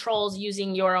parental controls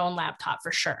using your own laptop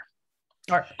for sure,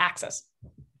 or access.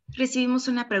 Recibimos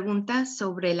una pregunta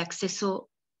sobre el acceso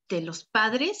de los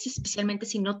padres, especialmente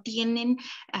si no tienen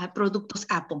productos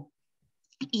Apple.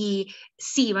 Y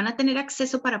sí, van a tener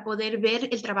acceso para poder ver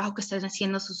el trabajo que están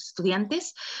haciendo sus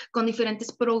estudiantes con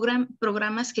diferentes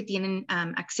programas que tienen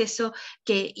acceso,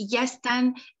 que ya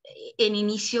están en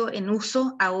inicio, en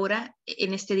uso ahora,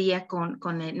 en este día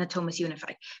con el Natomas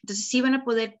Unified. Entonces sí van a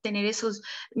poder tener esos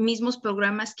mismos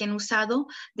programas que han usado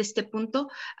de este punto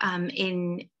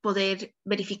en poder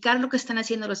verificar lo que están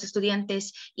haciendo los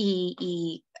estudiantes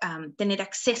y tener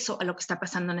acceso a lo que está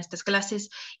pasando en estas clases,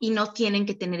 y no tienen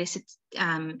que tener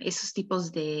esos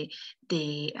tipos de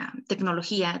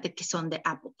tecnología de que son de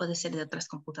Apple, puede ser de otras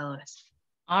computadoras.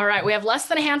 All right, we have less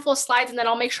than a handful of slides, and then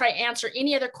I'll make sure I answer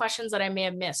any other questions that I may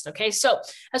have missed, okay? So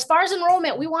as far as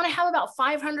enrollment, we want to have about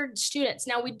 500 students.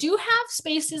 Now, we do have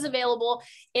spaces available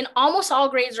in almost all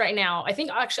grades right now. I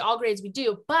think actually all grades we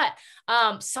do, but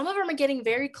some of them are getting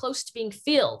very close to being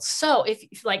filled. So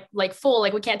if like full,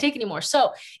 like we can't take anymore.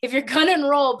 So if you're going to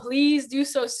enroll, please do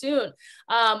so soon.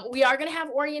 We are going to have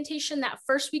orientation that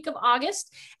first week of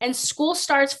August, and school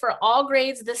starts for all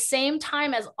grades the same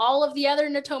time as all of the other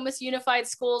Natomas Unified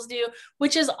schools do,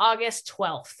 which is August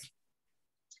 12th.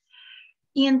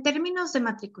 Y en términos de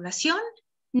matriculación,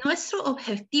 nuestro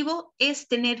objetivo es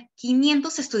tener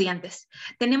 500 estudiantes.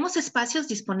 Tenemos espacios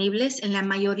disponibles en la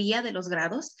mayoría de los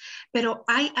grados, pero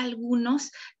hay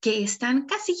algunos que están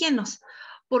casi llenos,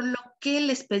 por lo que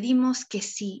les pedimos que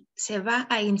si se va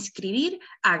a inscribir,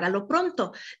 hágalo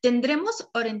pronto. Tendremos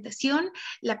orientación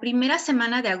la primera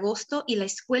semana de agosto y la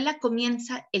escuela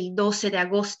comienza el 12 de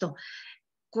agosto,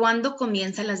 cuando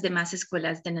comienzan las demás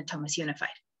escuelas de Natomas Unified.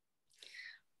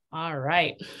 All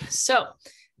right. So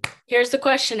here's the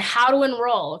question, how to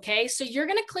enroll, okay? So you're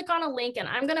going to click on a link, and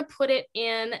I'm going to put it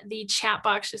in the chat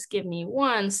box. Just give me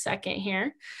 1 second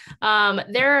here.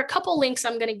 There are a couple links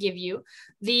I'm going to give you.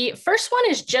 The first one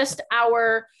is just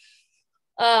our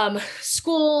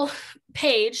school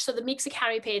page, so the Meeks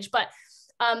Academy page, but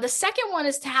the second one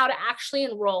is to how to actually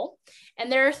enroll.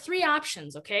 And there are 3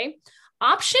 options, okay?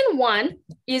 Option 1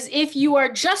 is if you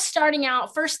are just starting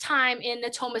out first time in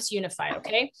Natomas Unified,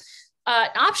 okay?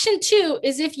 Option 2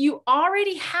 is if you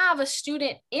already have a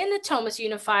student in Natomas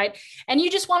Unified and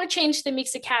you just want to change to the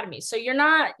Meeks Academy. So you're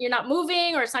not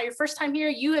moving, or it's not your first time here,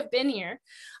 you have been here.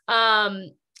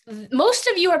 Most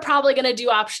of you are probably going to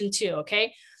do option 2,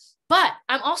 okay? But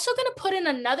I'm also going to put in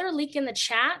another link in the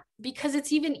chat because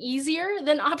it's even easier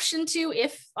than option 2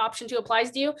 if option 2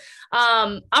 applies to you.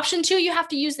 Option 2, you have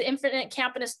to use the Infinite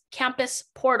Campus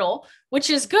portal, which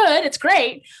is good. It's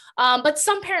great. But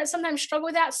some parents sometimes struggle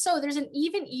with that. So there's an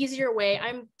even easier way.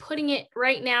 I'm putting it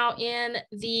right now in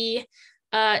the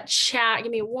chat.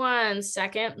 Give me 1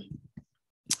 second.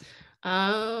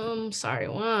 Sorry,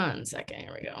 1 second.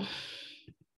 Here we go.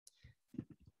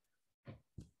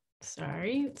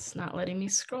 Sorry, it's not letting me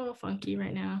scroll funky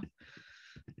right now.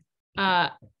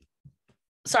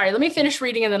 Sorry, let me finish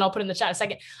reading and then I'll put it in the chat in a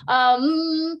second.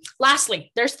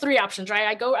 Lastly, there's 3 options,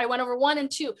 right? I went over 1 and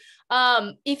 2.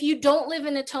 If you don't live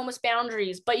in Natomas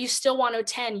boundaries, but you still want to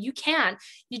attend, you can.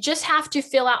 You just have to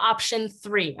fill out option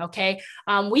 3, okay?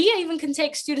 We even can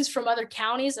take students from other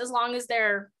counties as long as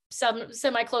they're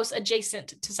semi-close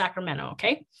adjacent to Sacramento,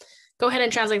 okay? Go ahead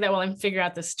and translate that while I figure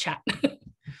out this chat.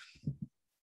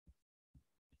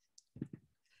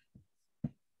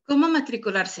 ¿Cómo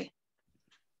matricularse?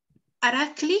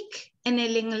 Hará clic en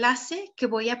el enlace que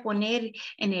voy a poner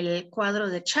en el cuadro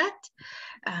de chat.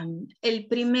 El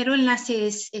primero enlace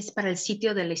es para el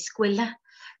sitio de la escuela,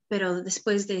 pero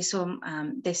después de eso,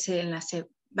 de ese enlace,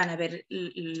 van a ver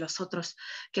los otros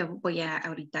que voy a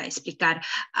ahorita explicar.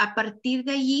 A partir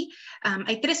de allí,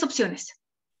 hay 3 opciones.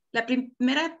 La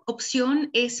primera opción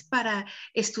es para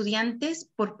estudiantes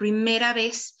por primera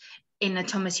vez en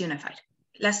Natomas Unified.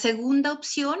 La segunda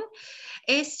opción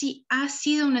es si ha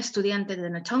sido un estudiante de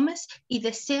Natomas y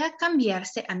desea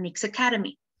cambiarse a Meeks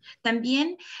Academy.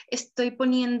 También estoy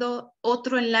poniendo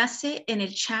otro enlace en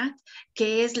el chat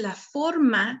que es la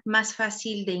forma más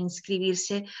fácil de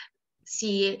inscribirse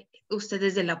si usted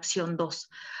es de la opción 2.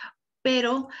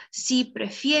 Pero si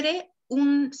prefiere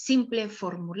un simple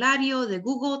formulario de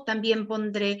Google, también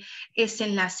pondré ese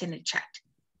enlace en el chat.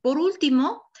 Por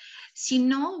último, si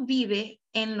no vive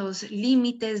en los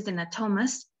límites de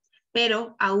Natomas,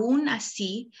 pero aún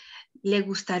así le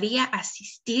gustaría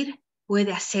asistir,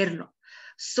 puede hacerlo.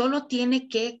 Solo tiene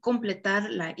que completar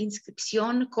la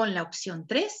inscripción con la opción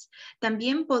 3.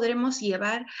 También podremos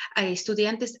llevar a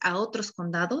estudiantes a otros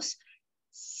condados,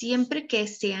 siempre que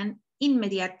sean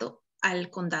inmediato al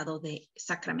condado de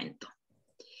Sacramento.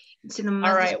 Si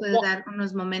nomás nos puede dar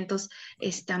unos momentos,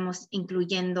 estamos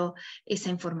incluyendo esa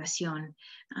información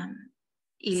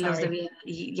y los debía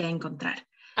ya encontrar.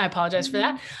 I apologize for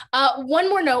that. One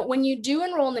more note, when you do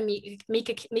enroll in the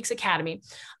Meeks Academy,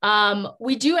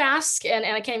 we do ask, and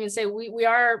I can't even say, we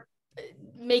are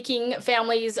making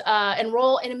families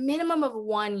enroll in a minimum of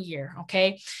 1 year,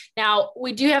 okay? Now,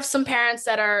 we do have some parents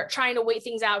that are trying to wait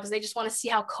things out because they just want to see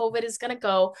how COVID is going to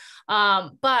go.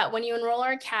 But when you enroll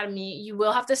our academy, you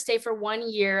will have to stay for 1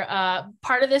 year.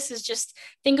 Part of this is just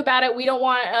think about it. We don't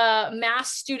want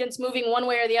mass students moving one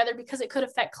way or the other because it could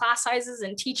affect class sizes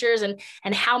and teachers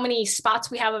and how many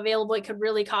spots we have available. It could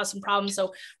really cause some problems.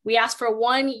 So we ask for a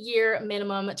 1 year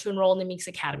minimum to enroll in the Meeks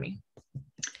Academy.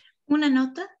 Una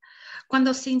nota.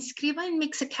 Cuando se inscriba en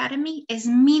Meeks Academy es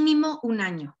mínimo 1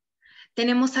 año.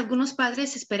 Tenemos algunos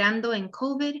padres esperando en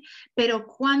COVID, pero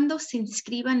cuando se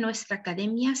inscriba en nuestra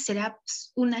academia será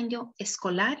 1 año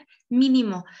escolar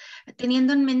mínimo,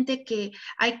 teniendo en mente que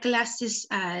hay clases,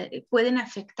 pueden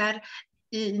afectar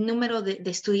el número de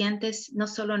estudiantes, no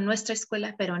solo en nuestra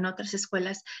escuela, pero en otras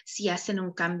escuelas si hacen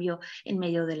un cambio en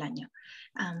medio del año.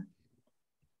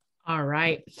 All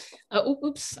right.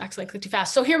 Oops, actually I clicked too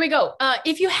fast. So here we go.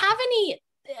 If you have any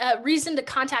reason to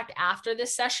contact after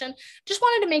this session, just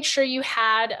wanted to make sure you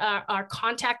had our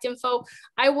contact info.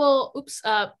 I will,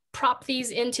 prop these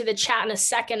into the chat in a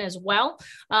second as well.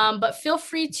 But feel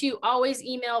free to always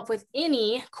email with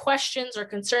any questions or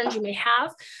concerns you may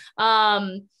have.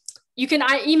 You can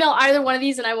email either one of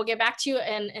these and I will get back to you.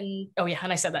 And oh yeah,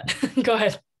 and I said that. Go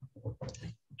ahead.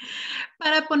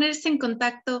 Para ponerse en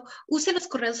contacto, use los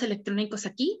correos electrónicos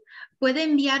aquí. Puede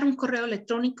enviar un correo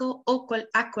electrónico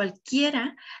a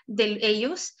cualquiera de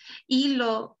ellos y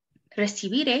lo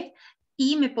recibiré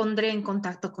y me pondré en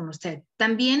contacto con usted.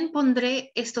 También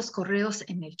pondré estos correos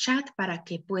en el chat para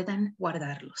que puedan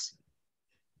guardarlos.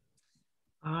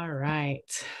 All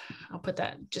right. I'll put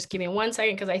that. Just give me 1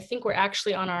 second because I think we're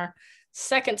actually on our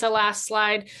second to last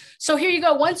slide. So here you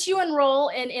go. Once you enroll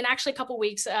in actually a couple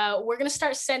weeks, we're going to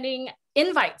start sending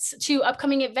invites to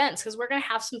upcoming events because we're going to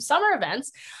have some summer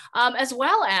events, as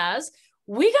well as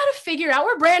we got to figure out,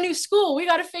 we're a brand new school. We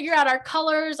got to figure out our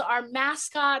colors, our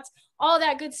mascots, all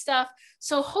that good stuff.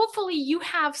 So hopefully you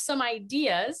have some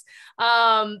ideas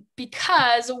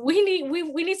because we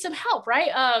need some help,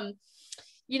 right?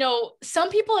 You know, some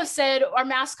people have said our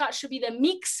mascot should be the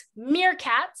Meeks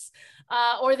Meerkats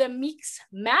or the Meeks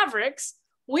Mavericks.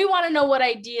 We want to know what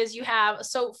ideas you have.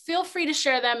 So feel free to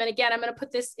share them. And again, I'm going to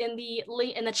put this in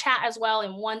the chat as well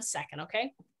in 1 second,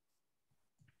 okay?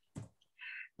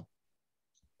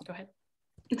 Go ahead.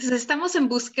 Entonces, estamos en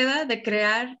búsqueda de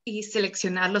crear y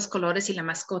seleccionar los colores y la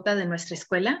mascota de nuestra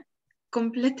escuela.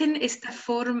 Completen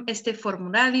este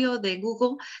formulario de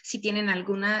Google si tienen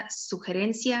alguna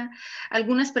sugerencia.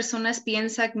 Algunas personas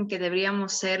piensan que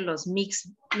deberíamos ser los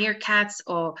Meeks Meerkats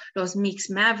o los Meeks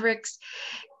Mavericks.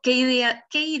 ¿Qué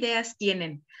ideas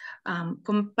tienen?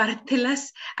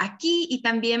 Compártelas aquí y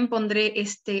también pondré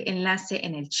este enlace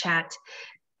en el chat.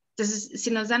 Entonces,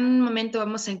 si nos dan un momento,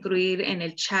 vamos a incluir en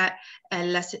el chat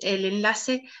el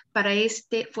enlace para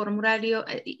este formulario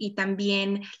y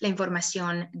también la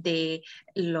información de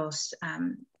los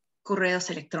correos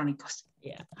electrónicos.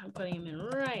 Yeah, I'm putting them in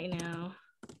right now.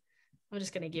 I'm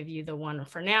just going to give you the one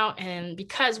for now. And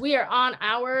because we are on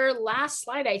our last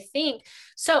slide, I think.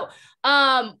 So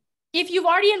if you've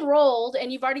already enrolled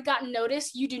and you've already gotten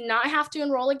notice, you do not have to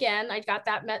enroll again. I got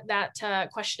that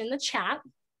question in the chat.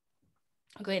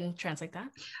 I'll go ahead and translate that.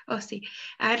 Oh, sí.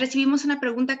 Recibimos una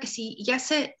pregunta que si ya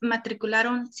se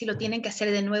matricularon, si lo tienen que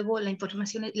hacer de nuevo, la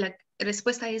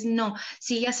respuesta es no.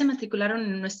 Si ya se matricularon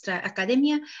en nuestra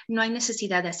academia, no hay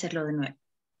necesidad de hacerlo de nuevo.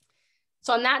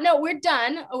 So on that note, we're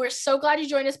done. We're so glad you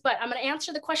joined us, but I'm going to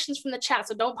answer the questions from the chat,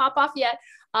 so don't pop off yet.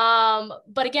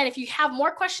 But again, if you have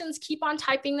more questions, keep on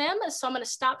typing them. So I'm going to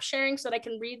stop sharing so that I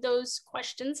can read those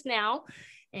questions now.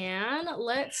 And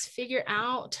let's figure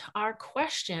out our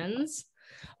questions.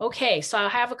 Okay, so I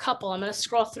have a couple. I'm going to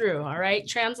scroll through. All right,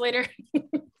 translator.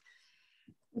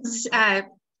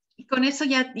 Con eso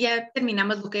ya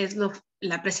terminamos lo que es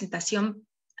la presentación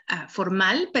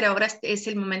formal, pero ahora es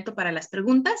el momento para las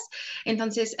preguntas.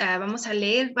 Entonces, vamos a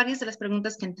leer varias de las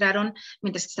preguntas que entraron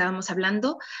mientras estábamos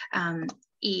hablando.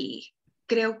 Y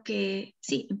creo que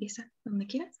sí, empieza donde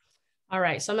quieras. All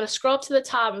right, so I'm going to scroll up to the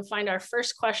top and find our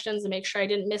first questions and make sure I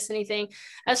didn't miss anything.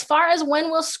 As far as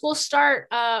when will school start,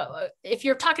 if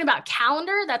you're talking about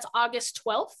calendar, that's August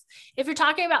 12th. If you're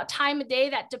talking about time of day,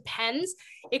 that depends.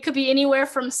 It could be anywhere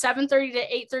from 7:30 to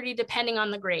 8:30, depending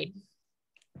on the grade.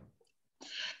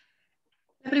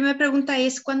 La primera pregunta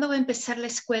es, ¿cuándo va a empezar la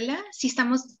escuela? Si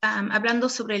estamos hablando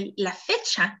sobre la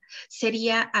fecha,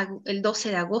 sería el 12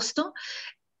 de agosto.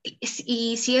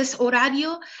 Y si es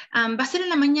horario, va a ser en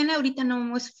la mañana. Ahorita no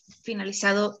hemos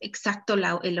finalizado exacto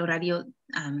el horario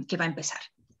que va a empezar.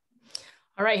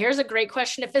 All right, here's a great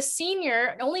question. If a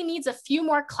senior only needs a few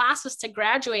more classes to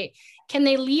graduate, can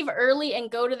they leave early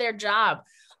and go to their job?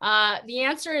 The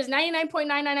answer is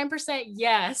 99.999%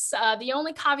 yes. The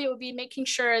only caveat would be making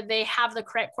sure they have the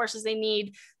correct courses they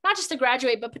need, not just to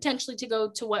graduate, but potentially to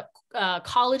go to what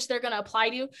college they're going to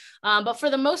apply to. But for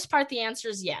the most part, the answer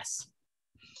is yes.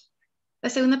 La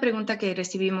segunda pregunta que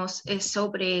recibimos es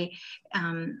sobre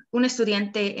un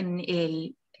estudiante en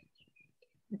el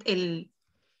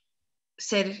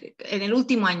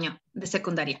último año de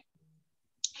secundaria.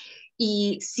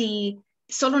 Y si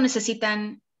solo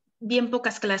necesitan bien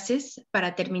pocas clases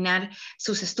para terminar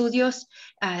sus estudios,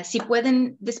 si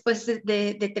pueden después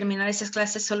de terminar esas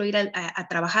clases solo ir a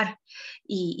trabajar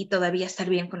y todavía estar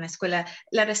bien con la escuela.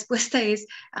 La respuesta es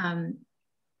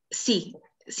sí.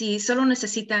 Si solo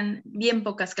necesitan bien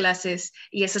pocas clases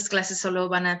y esas clases solo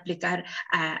van a aplicar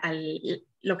a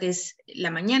lo que es la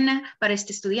mañana para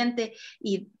este estudiante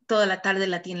y toda la tarde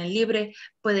la tienen libre,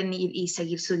 pueden ir y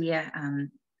seguir su día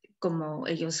como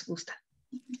ellos gustan.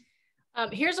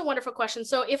 Here's a wonderful question.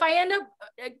 So if I end up,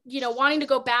 wanting to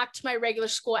go back to my regular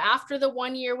school after the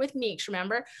 1 year with Meeks,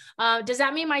 remember, does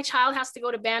that mean my child has to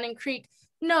go to Bannon Creek?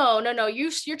 No.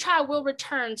 Your child will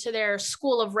return to their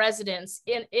school of residence.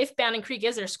 If Bannon Creek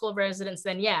is their school of residence,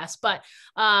 then yes. But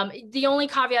the only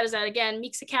caveat is that, again,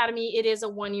 Meeks Academy, it is a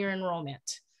 1-year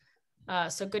enrollment.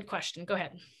 So good question. Go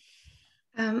ahead.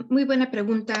 Muy buena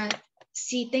pregunta.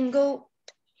 Si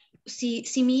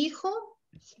mi hijo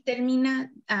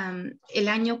termina el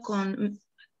año con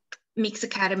Meeks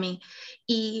Academy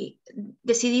y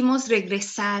decidimos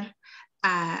regresar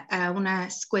a una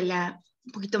escuela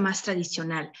un poquito más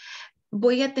tradicional,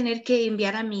 ¿voy a tener que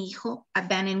enviar a mi hijo a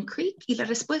Bannon Creek? Y la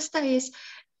respuesta es,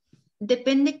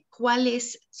 depende cuál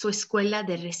es su escuela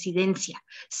de residencia.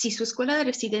 Si su escuela de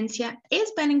residencia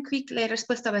es Bannon Creek, la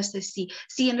respuesta va a ser sí.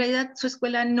 Si en realidad su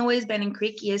escuela no es Bannon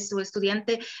Creek y es su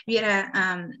estudiante viera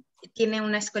tiene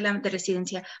una escuela de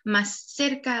residencia más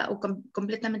cerca o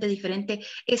completamente diferente,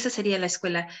 esa sería la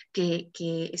escuela que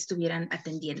estuvieran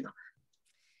atendiendo.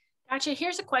 Gotcha.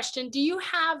 Here's a question. Do you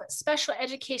have special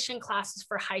education classes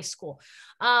for high school?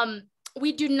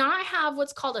 We do not have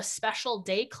what's called a special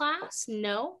day class,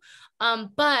 no,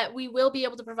 but we will be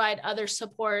able to provide other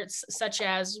supports such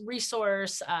as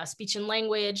resource, speech and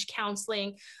language,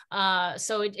 counseling.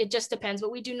 So it just depends, but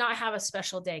we do not have a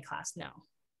special day class, no.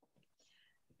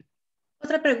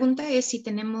 Otra pregunta es si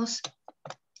tenemos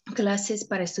clases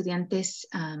para estudiantes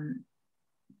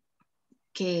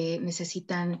que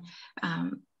necesitan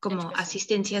como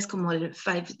asistencias como el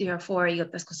 504 y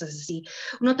otras cosas así.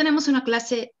 No tenemos una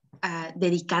clase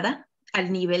dedicada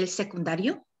al nivel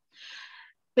secundario,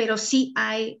 pero sí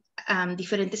hay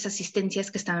diferentes asistencias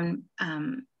que están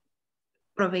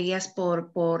proveídas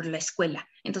por la escuela.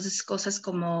 Entonces, cosas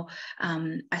como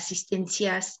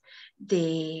asistencias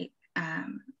de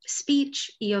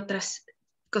speech y otras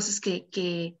cosas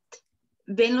que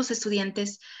ven los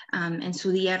estudiantes en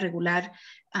su día regular,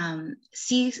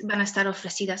 sí van a estar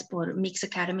ofrecidas por Meeks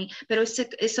Academy, pero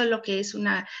eso lo que es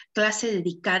una clase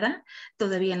dedicada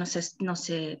todavía no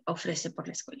se ofrece por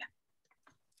la escuela.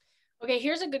 Okay,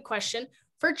 here's a good question.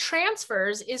 For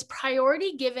transfers, is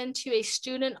priority given to a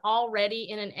student already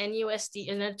in an NUSD,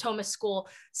 in a Natomas school,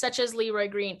 such as Leroy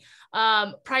Green?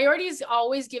 Priority is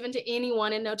always given to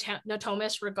anyone in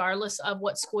Natomas, regardless of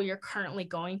what school you're currently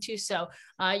going to. So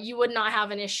you would not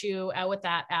have an issue with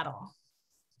that at all.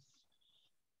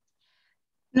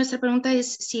 Nuestra pregunta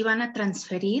es si van a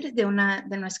transferir de una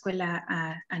escuela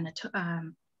a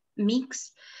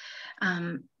Meeks.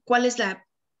 ¿Cuál es la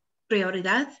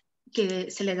prioridad que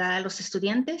se le da a los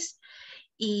estudiantes?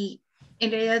 Y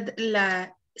en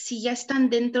realidad, si ya están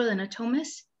dentro de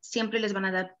Natomas, siempre les van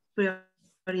a dar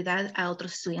prioridad a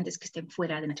otros estudiantes que estén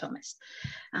fuera de Natomas.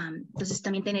 Entonces,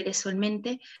 también tener eso en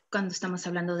mente cuando estamos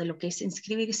hablando de lo que es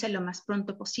inscribirse lo más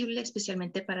pronto posible,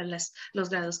 especialmente para los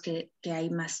grados que hay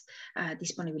más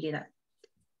disponibilidad.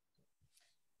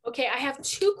 Okay, I have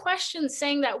two questions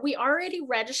saying that we already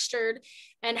registered,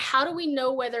 and how do we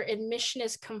know whether admission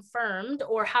is confirmed,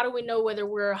 or how do we know whether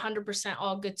we're 100%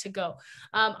 all good to go?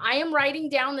 I am writing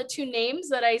down the two names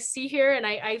that I see here, and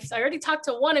I already talked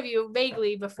to one of you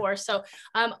vaguely before. So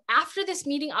after this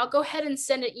meeting, I'll go ahead and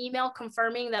send an email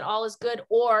confirming that all is good,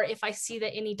 or if I see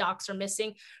that any docs are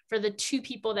missing, for the two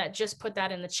people that just put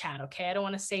that in the chat, okay? I don't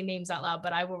want to say names out loud,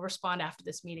 but I will respond after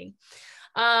this meeting.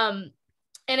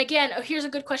 And again, here's a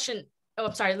good question. Oh,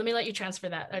 I'm sorry. Let me let you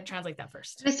translate that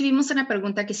first. Recibimos una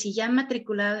pregunta que si ya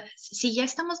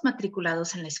estamos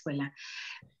matriculados en la escuela,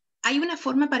 ¿hay una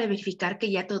forma para verificar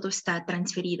que ya todo está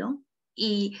transferido?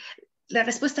 Y la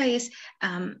respuesta es,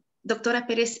 doctora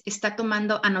Pérez está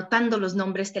anotando los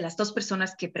nombres de las dos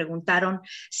personas que preguntaron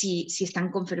si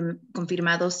están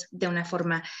confirmados de una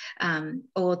forma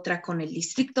u otra con el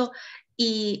distrito,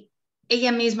 y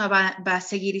ella misma va a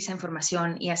seguir esa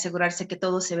información y asegurarse que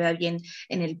todo se vea bien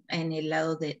en el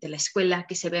lado de la escuela,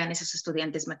 que se vean esos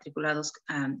estudiantes matriculados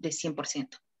de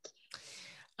 100%.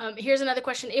 Here's another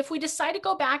question. If we decide to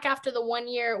go back after the 1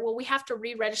 year, will we have to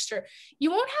re-register?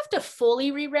 You won't have to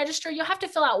fully re-register. You'll have to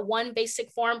fill out one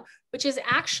basic form, which is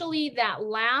actually that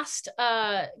last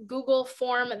Google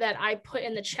form that I put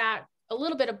in the chat a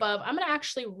little bit above. I'm going to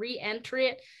actually re-enter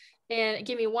it. And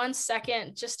give me 1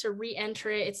 second just to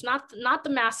re-enter it. It's not the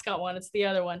mascot one, it's the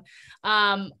other one.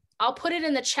 I'll put it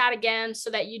in the chat again so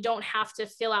that you don't have to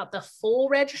fill out the full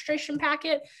registration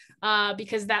packet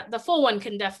because the full one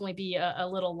can definitely be a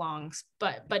little long,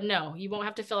 but no, you won't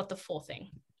have to fill out the full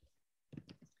thing.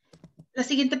 La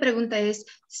siguiente pregunta es,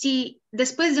 si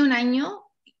después de un año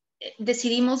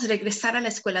decidimos regresar a la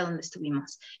escuela donde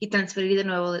estuvimos y transferir de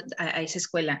nuevo a esa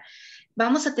escuela,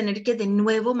 ¿vamos a tener que de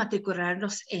nuevo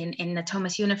matricularnos en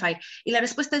Natomas Unified? Y la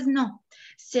respuesta es no.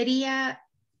 Sería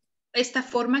esta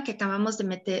forma que acabamos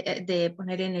de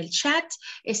poner en el chat,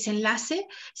 ese enlace,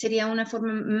 sería una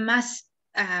forma más,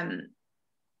 en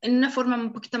una forma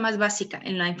un poquito más básica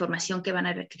en la información que van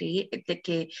a requerir,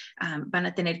 que van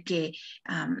a tener que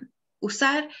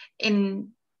usar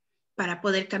para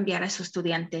poder cambiar a su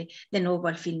estudiante de nuevo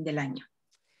al fin del año.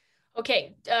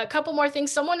 Okay, a couple more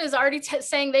things. Someone is already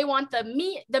saying they want the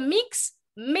Meeks,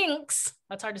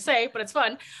 that's hard to say, but it's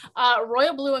fun.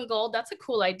 Royal blue and gold, that's a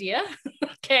cool idea.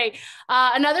 Okay,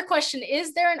 another question,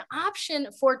 is there an option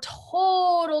for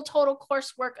total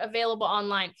coursework available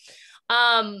online?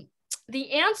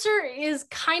 The answer is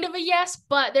kind of a yes,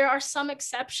 but there are some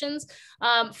exceptions.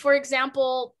 For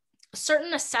example,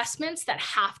 certain assessments that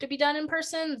have to be done in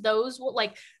person, those will,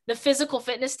 like the physical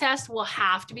fitness test will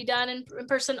have to be done in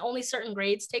person. Only certain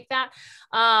grades take that.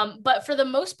 But for the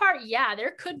most part, yeah,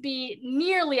 there could be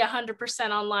nearly 100%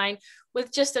 online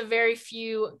with just a very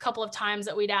few couple of times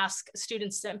that we'd ask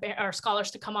students or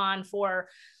scholars to come on for,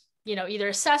 you know, either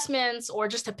assessments or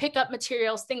just to pick up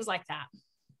materials, things like that.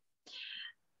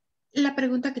 La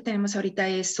pregunta que tenemos ahorita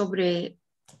es sobre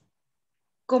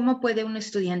cómo puede un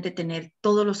estudiante tener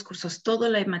todos los cursos, toda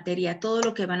la materia, todo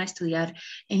lo que van a estudiar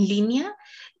en línea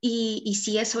y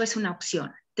si eso es una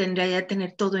opción, tendría que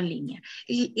tener todo en línea.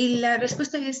 Y la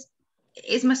respuesta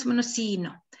es más o menos sí y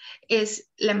no. Es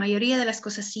la mayoría de las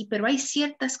cosas sí, pero hay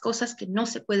ciertas cosas que no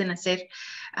se pueden hacer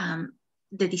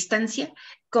de distancia,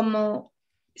 como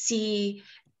si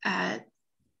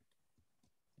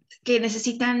que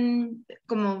necesitan,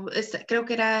 como creo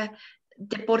que era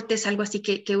deportes, algo así,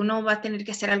 que uno va a tener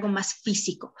que hacer algo más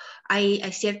físico. Hay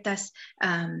ciertos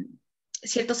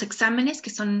exámenes que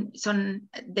son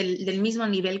del mismo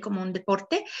nivel como un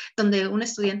deporte, donde un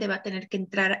estudiante va a tener que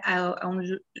entrar a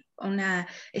una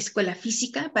escuela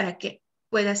física para que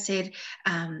pueda hacer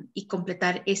y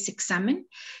completar ese examen.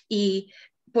 Y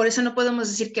por eso no podemos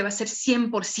decir que va a ser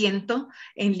 100%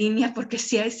 en línea, porque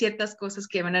sí hay ciertas cosas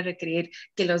que van a requerir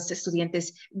que los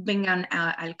estudiantes vengan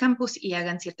al campus y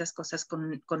hagan ciertas cosas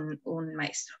con un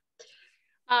maestro.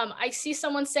 I see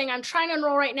someone saying, I'm trying to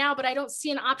enroll right now, but I don't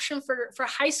see an option for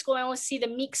high school. I only see the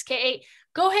Meeks K8.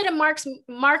 Go ahead and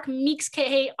mark Meeks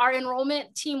K8. Our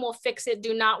enrollment team will fix it.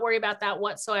 Do not worry about that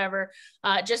whatsoever.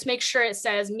 Just make sure it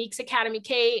says Meeks Academy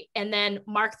K8 and then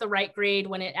mark the right grade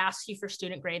when it asks you for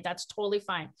student grade. That's totally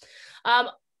fine.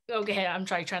 Okay, I'm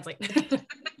trying to translate.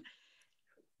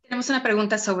 Tenemos una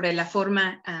pregunta sobre la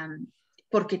forma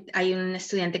porque hay un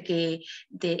estudiante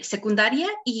de secundaria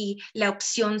y la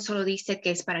opción solo dice que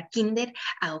es para kinder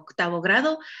a 8º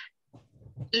grado.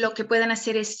 Lo que pueden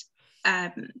hacer es,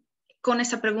 con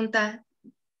esa pregunta,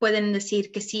 pueden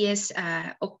decir que sí es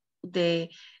de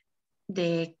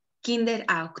kinder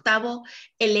a 8º.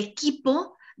 El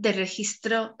equipo de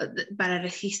registro para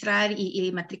registrar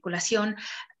y matriculación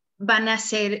van a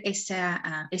hacer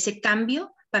ese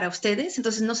cambio para ustedes,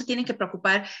 entonces no se tienen que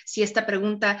preocupar si esta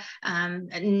pregunta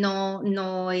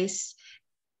no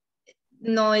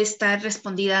está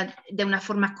respondida de una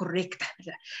forma correcta,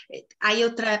 ¿verdad? Hay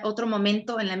otro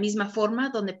momento en la misma forma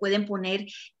donde pueden poner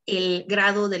el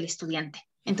grado del estudiante.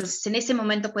 Entonces, en ese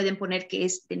momento pueden poner que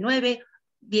es de 9,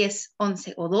 10,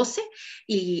 11 o 12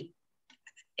 y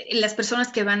las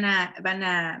personas que van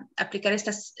a aplicar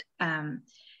estas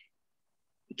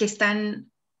que están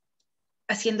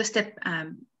haciendo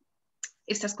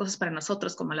estas cosas para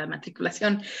nosotros, como la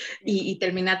matriculación y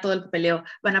terminar todo el papeleo,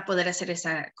 van a poder hacer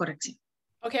esa corrección.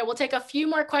 Okay, we'll take a few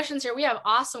more questions here. We have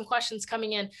awesome questions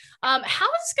coming in. How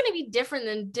is this going to be different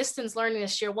than distance learning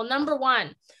this year? Well, number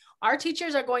one, our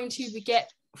teachers are going to get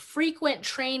frequent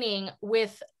training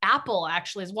with Apple.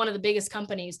 Actually, is one of the biggest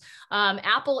companies.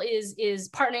 Apple is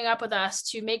partnering up with us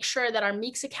to make sure that our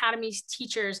Meeks Academy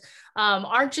teachers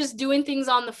aren't just doing things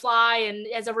on the fly and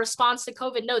as a response to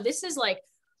COVID. No, this is like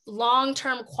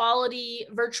long-term quality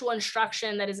virtual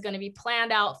instruction that is going to be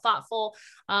planned out, thoughtful,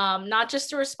 not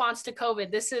just a response to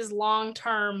COVID. This is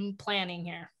long-term planning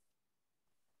here.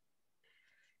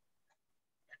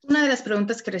 Una de las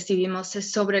preguntas que recibimos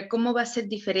es sobre cómo va a ser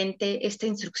diferente esta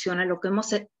instrucción a lo que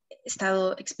hemos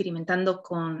estado experimentando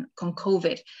con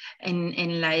COVID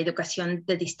en la educación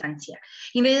de distancia.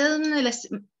 Y en realidad una de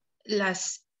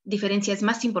las diferencias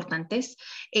más importantes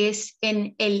es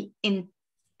en el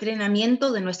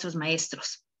entrenamiento de nuestros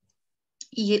maestros.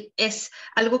 Y es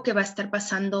algo que va a estar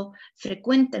pasando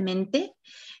frecuentemente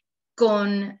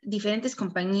con diferentes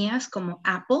compañías como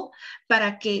Apple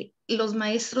para que los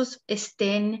maestros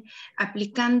estén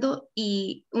aplicando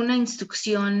y una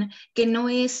instrucción que no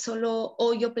es solo,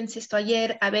 yo pensé esto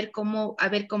ayer, a ver cómo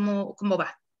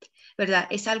va, ¿verdad?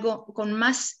 Es algo con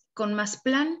más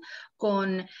plan,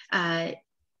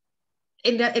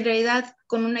 en realidad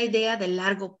con una idea de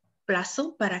largo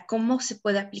plazo para cómo se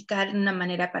puede aplicar de una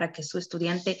manera para que su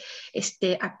estudiante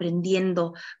esté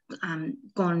aprendiendo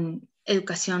con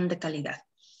educación de calidad.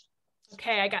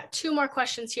 Okay, I got 2 more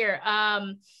questions here.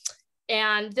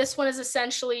 And this one is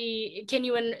essentially, can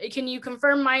you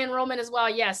confirm my enrollment as well?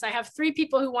 Yes, I have 3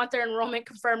 people who want their enrollment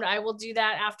confirmed. I will do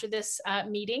that after this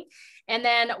meeting. And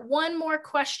then one more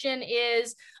question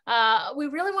is, we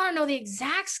really want to know the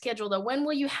exact schedule though. When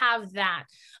will you have that?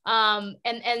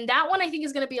 And that one I think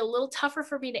is going to be a little tougher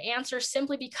for me to answer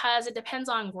simply because it depends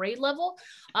on grade level.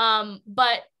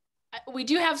 But we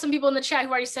do have some people in the chat who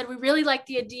already said we really like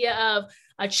the idea of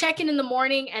a check-in in the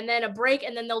morning and then a break,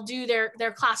 and then they'll do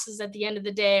their classes at the end of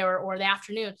the day or the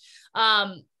afternoon,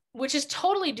 which is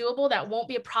totally doable. That won't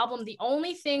be a problem. The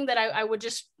only thing that I would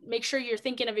just make sure you're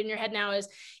thinking of in your head now is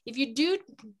if you do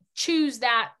choose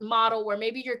that model where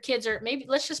maybe your kids are, maybe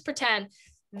let's just pretend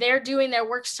they're doing their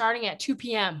work starting at 2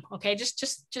 p.m. Okay,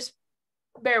 just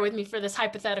bear with me for this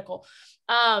hypothetical.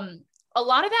 A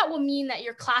lot of that will mean that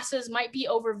your classes might be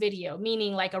over video,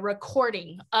 meaning like a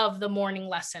recording of the morning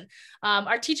lesson.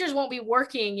 Our teachers won't be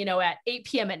working, you know, at 8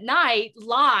 p.m. at night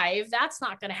live. That's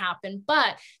not going to happen,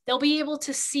 but they'll be able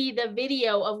to see the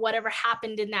video of whatever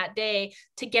happened in that day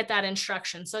to get that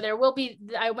instruction. So there will be,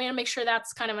 I want to make sure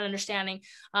that's kind of an understanding.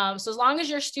 So as long as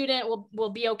your student will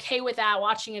be okay with that,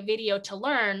 watching a video to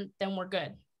learn, then we're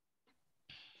good.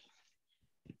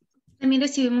 También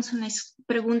recibimos unas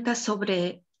preguntas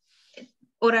sobre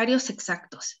horarios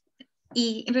exactos.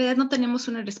 Y en realidad no tenemos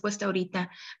una respuesta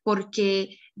ahorita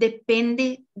porque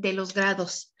depende de los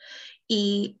grados.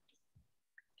 Y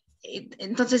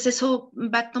entonces eso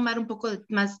va a tomar un poco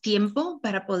más tiempo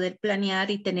para poder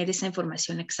planear y tener esa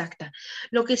información exacta.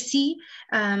 Lo que sí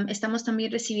estamos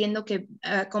también recibiendo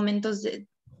comentarios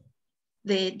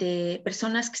de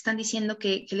personas que están diciendo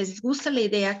que les gusta la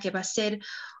idea, que va a ser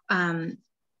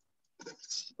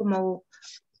como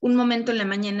un momento en la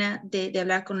mañana de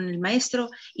hablar con el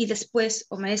maestro y después,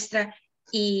 o maestra,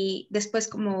 y después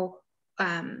como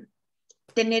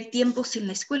tener tiempos en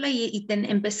la escuela y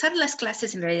empezar las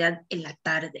clases en realidad en la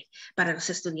tarde para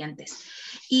los estudiantes.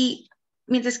 Y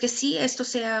mientras que sí, esto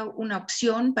sea una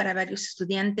opción para varios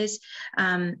estudiantes,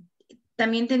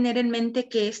 también tener en mente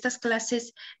que estas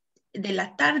clases de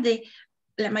la tarde,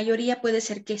 la mayoría puede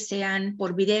ser que sean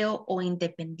por video o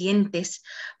independientes,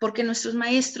 porque nuestros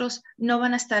maestros no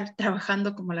van a estar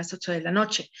trabajando como a las 8 de la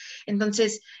noche.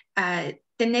 Entonces,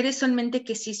 tener eso en mente,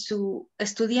 que si su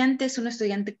estudiante es un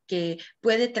estudiante que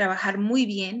puede trabajar muy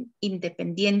bien,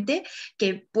 independiente,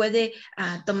 que puede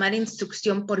tomar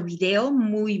instrucción por video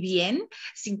muy bien,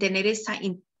 sin tener esa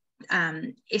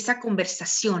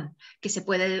conversación que se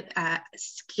puede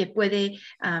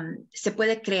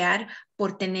crear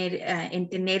por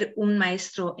tener un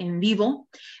maestro en vivo.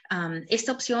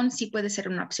 Esta opción sí puede ser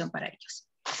una opción para ellos.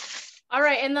 All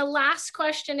right, and the last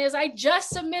question is, I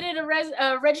just submitted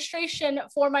a registration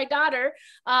for my daughter.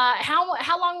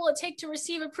 How long will it take to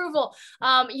receive approval?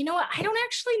 You know what, I don't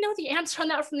actually know the answer on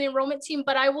that from the enrollment team,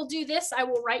 but I will do this. I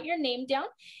will write your name down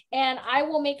and I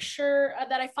will make sure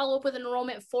that I follow up with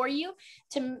enrollment for you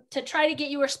to try to get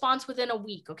you a response within a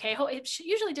week, okay? It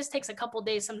usually just takes a couple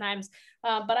days sometimes,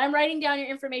 but I'm writing down your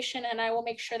information and I will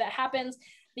make sure that happens.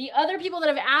 The other people that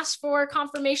have asked for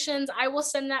confirmations, I will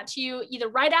send that to you either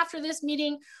right after this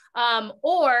meeting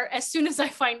or as soon as I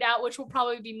find out, which will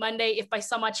probably be Monday if by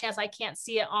some odd chance I can't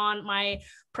see it on my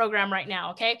program right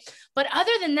now, okay? But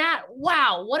other than that,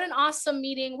 wow, what an awesome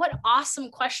meeting. What awesome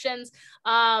questions.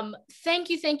 Thank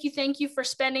you for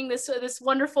spending this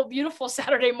wonderful, beautiful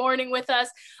Saturday morning with us.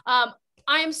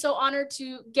 I am so honored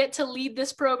to get to lead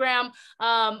this program.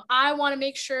 I want to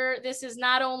make sure this is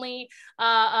not only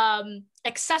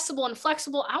accessible and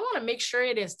flexible, I want to make sure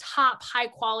it is top, high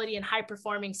quality and high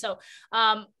performing. So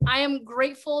I am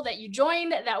grateful that you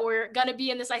joined, that we're going to be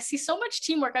in this. I see so much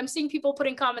teamwork. I'm seeing people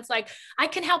putting comments like, I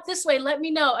can help this way, let me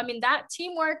know. I mean, that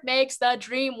teamwork makes the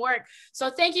dream work.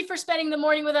 So thank you for spending the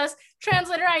morning with us.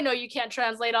 Translator, I know you can't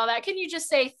translate all that. Can you just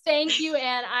say thank you?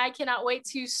 And I cannot wait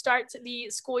to start the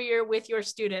school year with your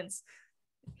students.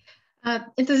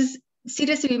 Entonces, sí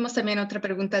recibimos también otra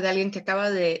pregunta de alguien que acaba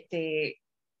de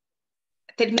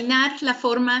terminar la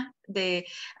forma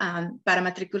para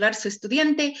matricular su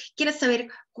estudiante. Quiere saber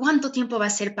cuánto tiempo va a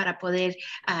ser para poder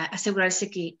asegurarse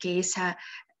que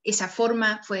esa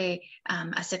forma fue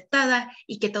aceptada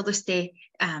y que todo esté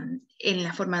en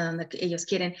la forma donde ellos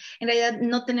quieren. En realidad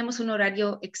no tenemos un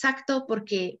horario exacto,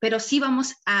 pero sí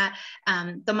vamos a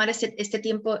tomar este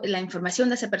tiempo, la información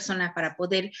de esa persona para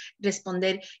poder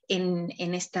responder en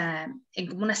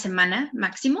como una semana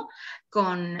máximo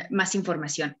con más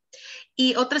información.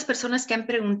 Y otras personas que han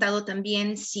preguntado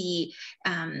también si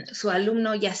su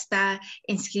alumno ya está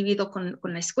inscribido con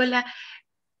la escuela.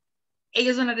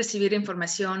 Ellos van a recibir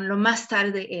información lo más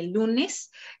tarde el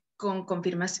lunes con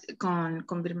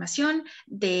confirmación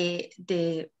de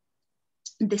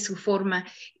su forma.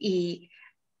 Y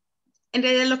en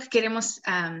realidad lo que queremos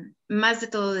más de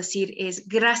todo decir es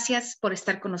gracias por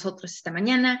estar con nosotros esta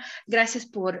mañana, gracias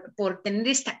por tener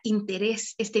este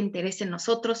interés en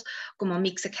nosotros como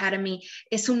Meeks Academy.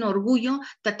 Es un orgullo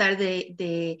tratar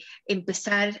de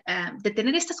empezar, de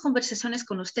tener estas conversaciones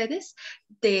con ustedes,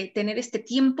 de tener este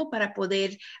tiempo para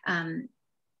poder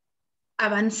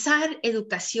avanzar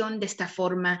educación de esta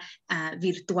forma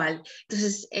virtual.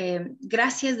 Entonces,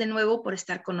 gracias de nuevo por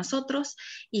estar con nosotros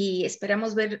y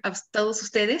esperamos ver a todos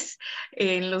ustedes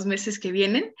en los meses que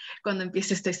vienen cuando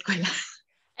empiece esta escuela.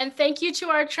 And thank you to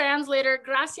our translator.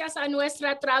 Gracias a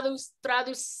nuestra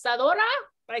traducadora.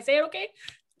 Did I say it okay?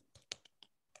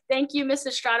 Thank you, Ms.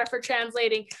 Estrada, for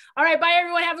translating. All right, bye,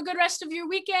 everyone. Have a good rest of your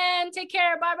weekend. Take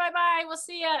care. Bye, bye, bye. We'll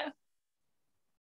see ya.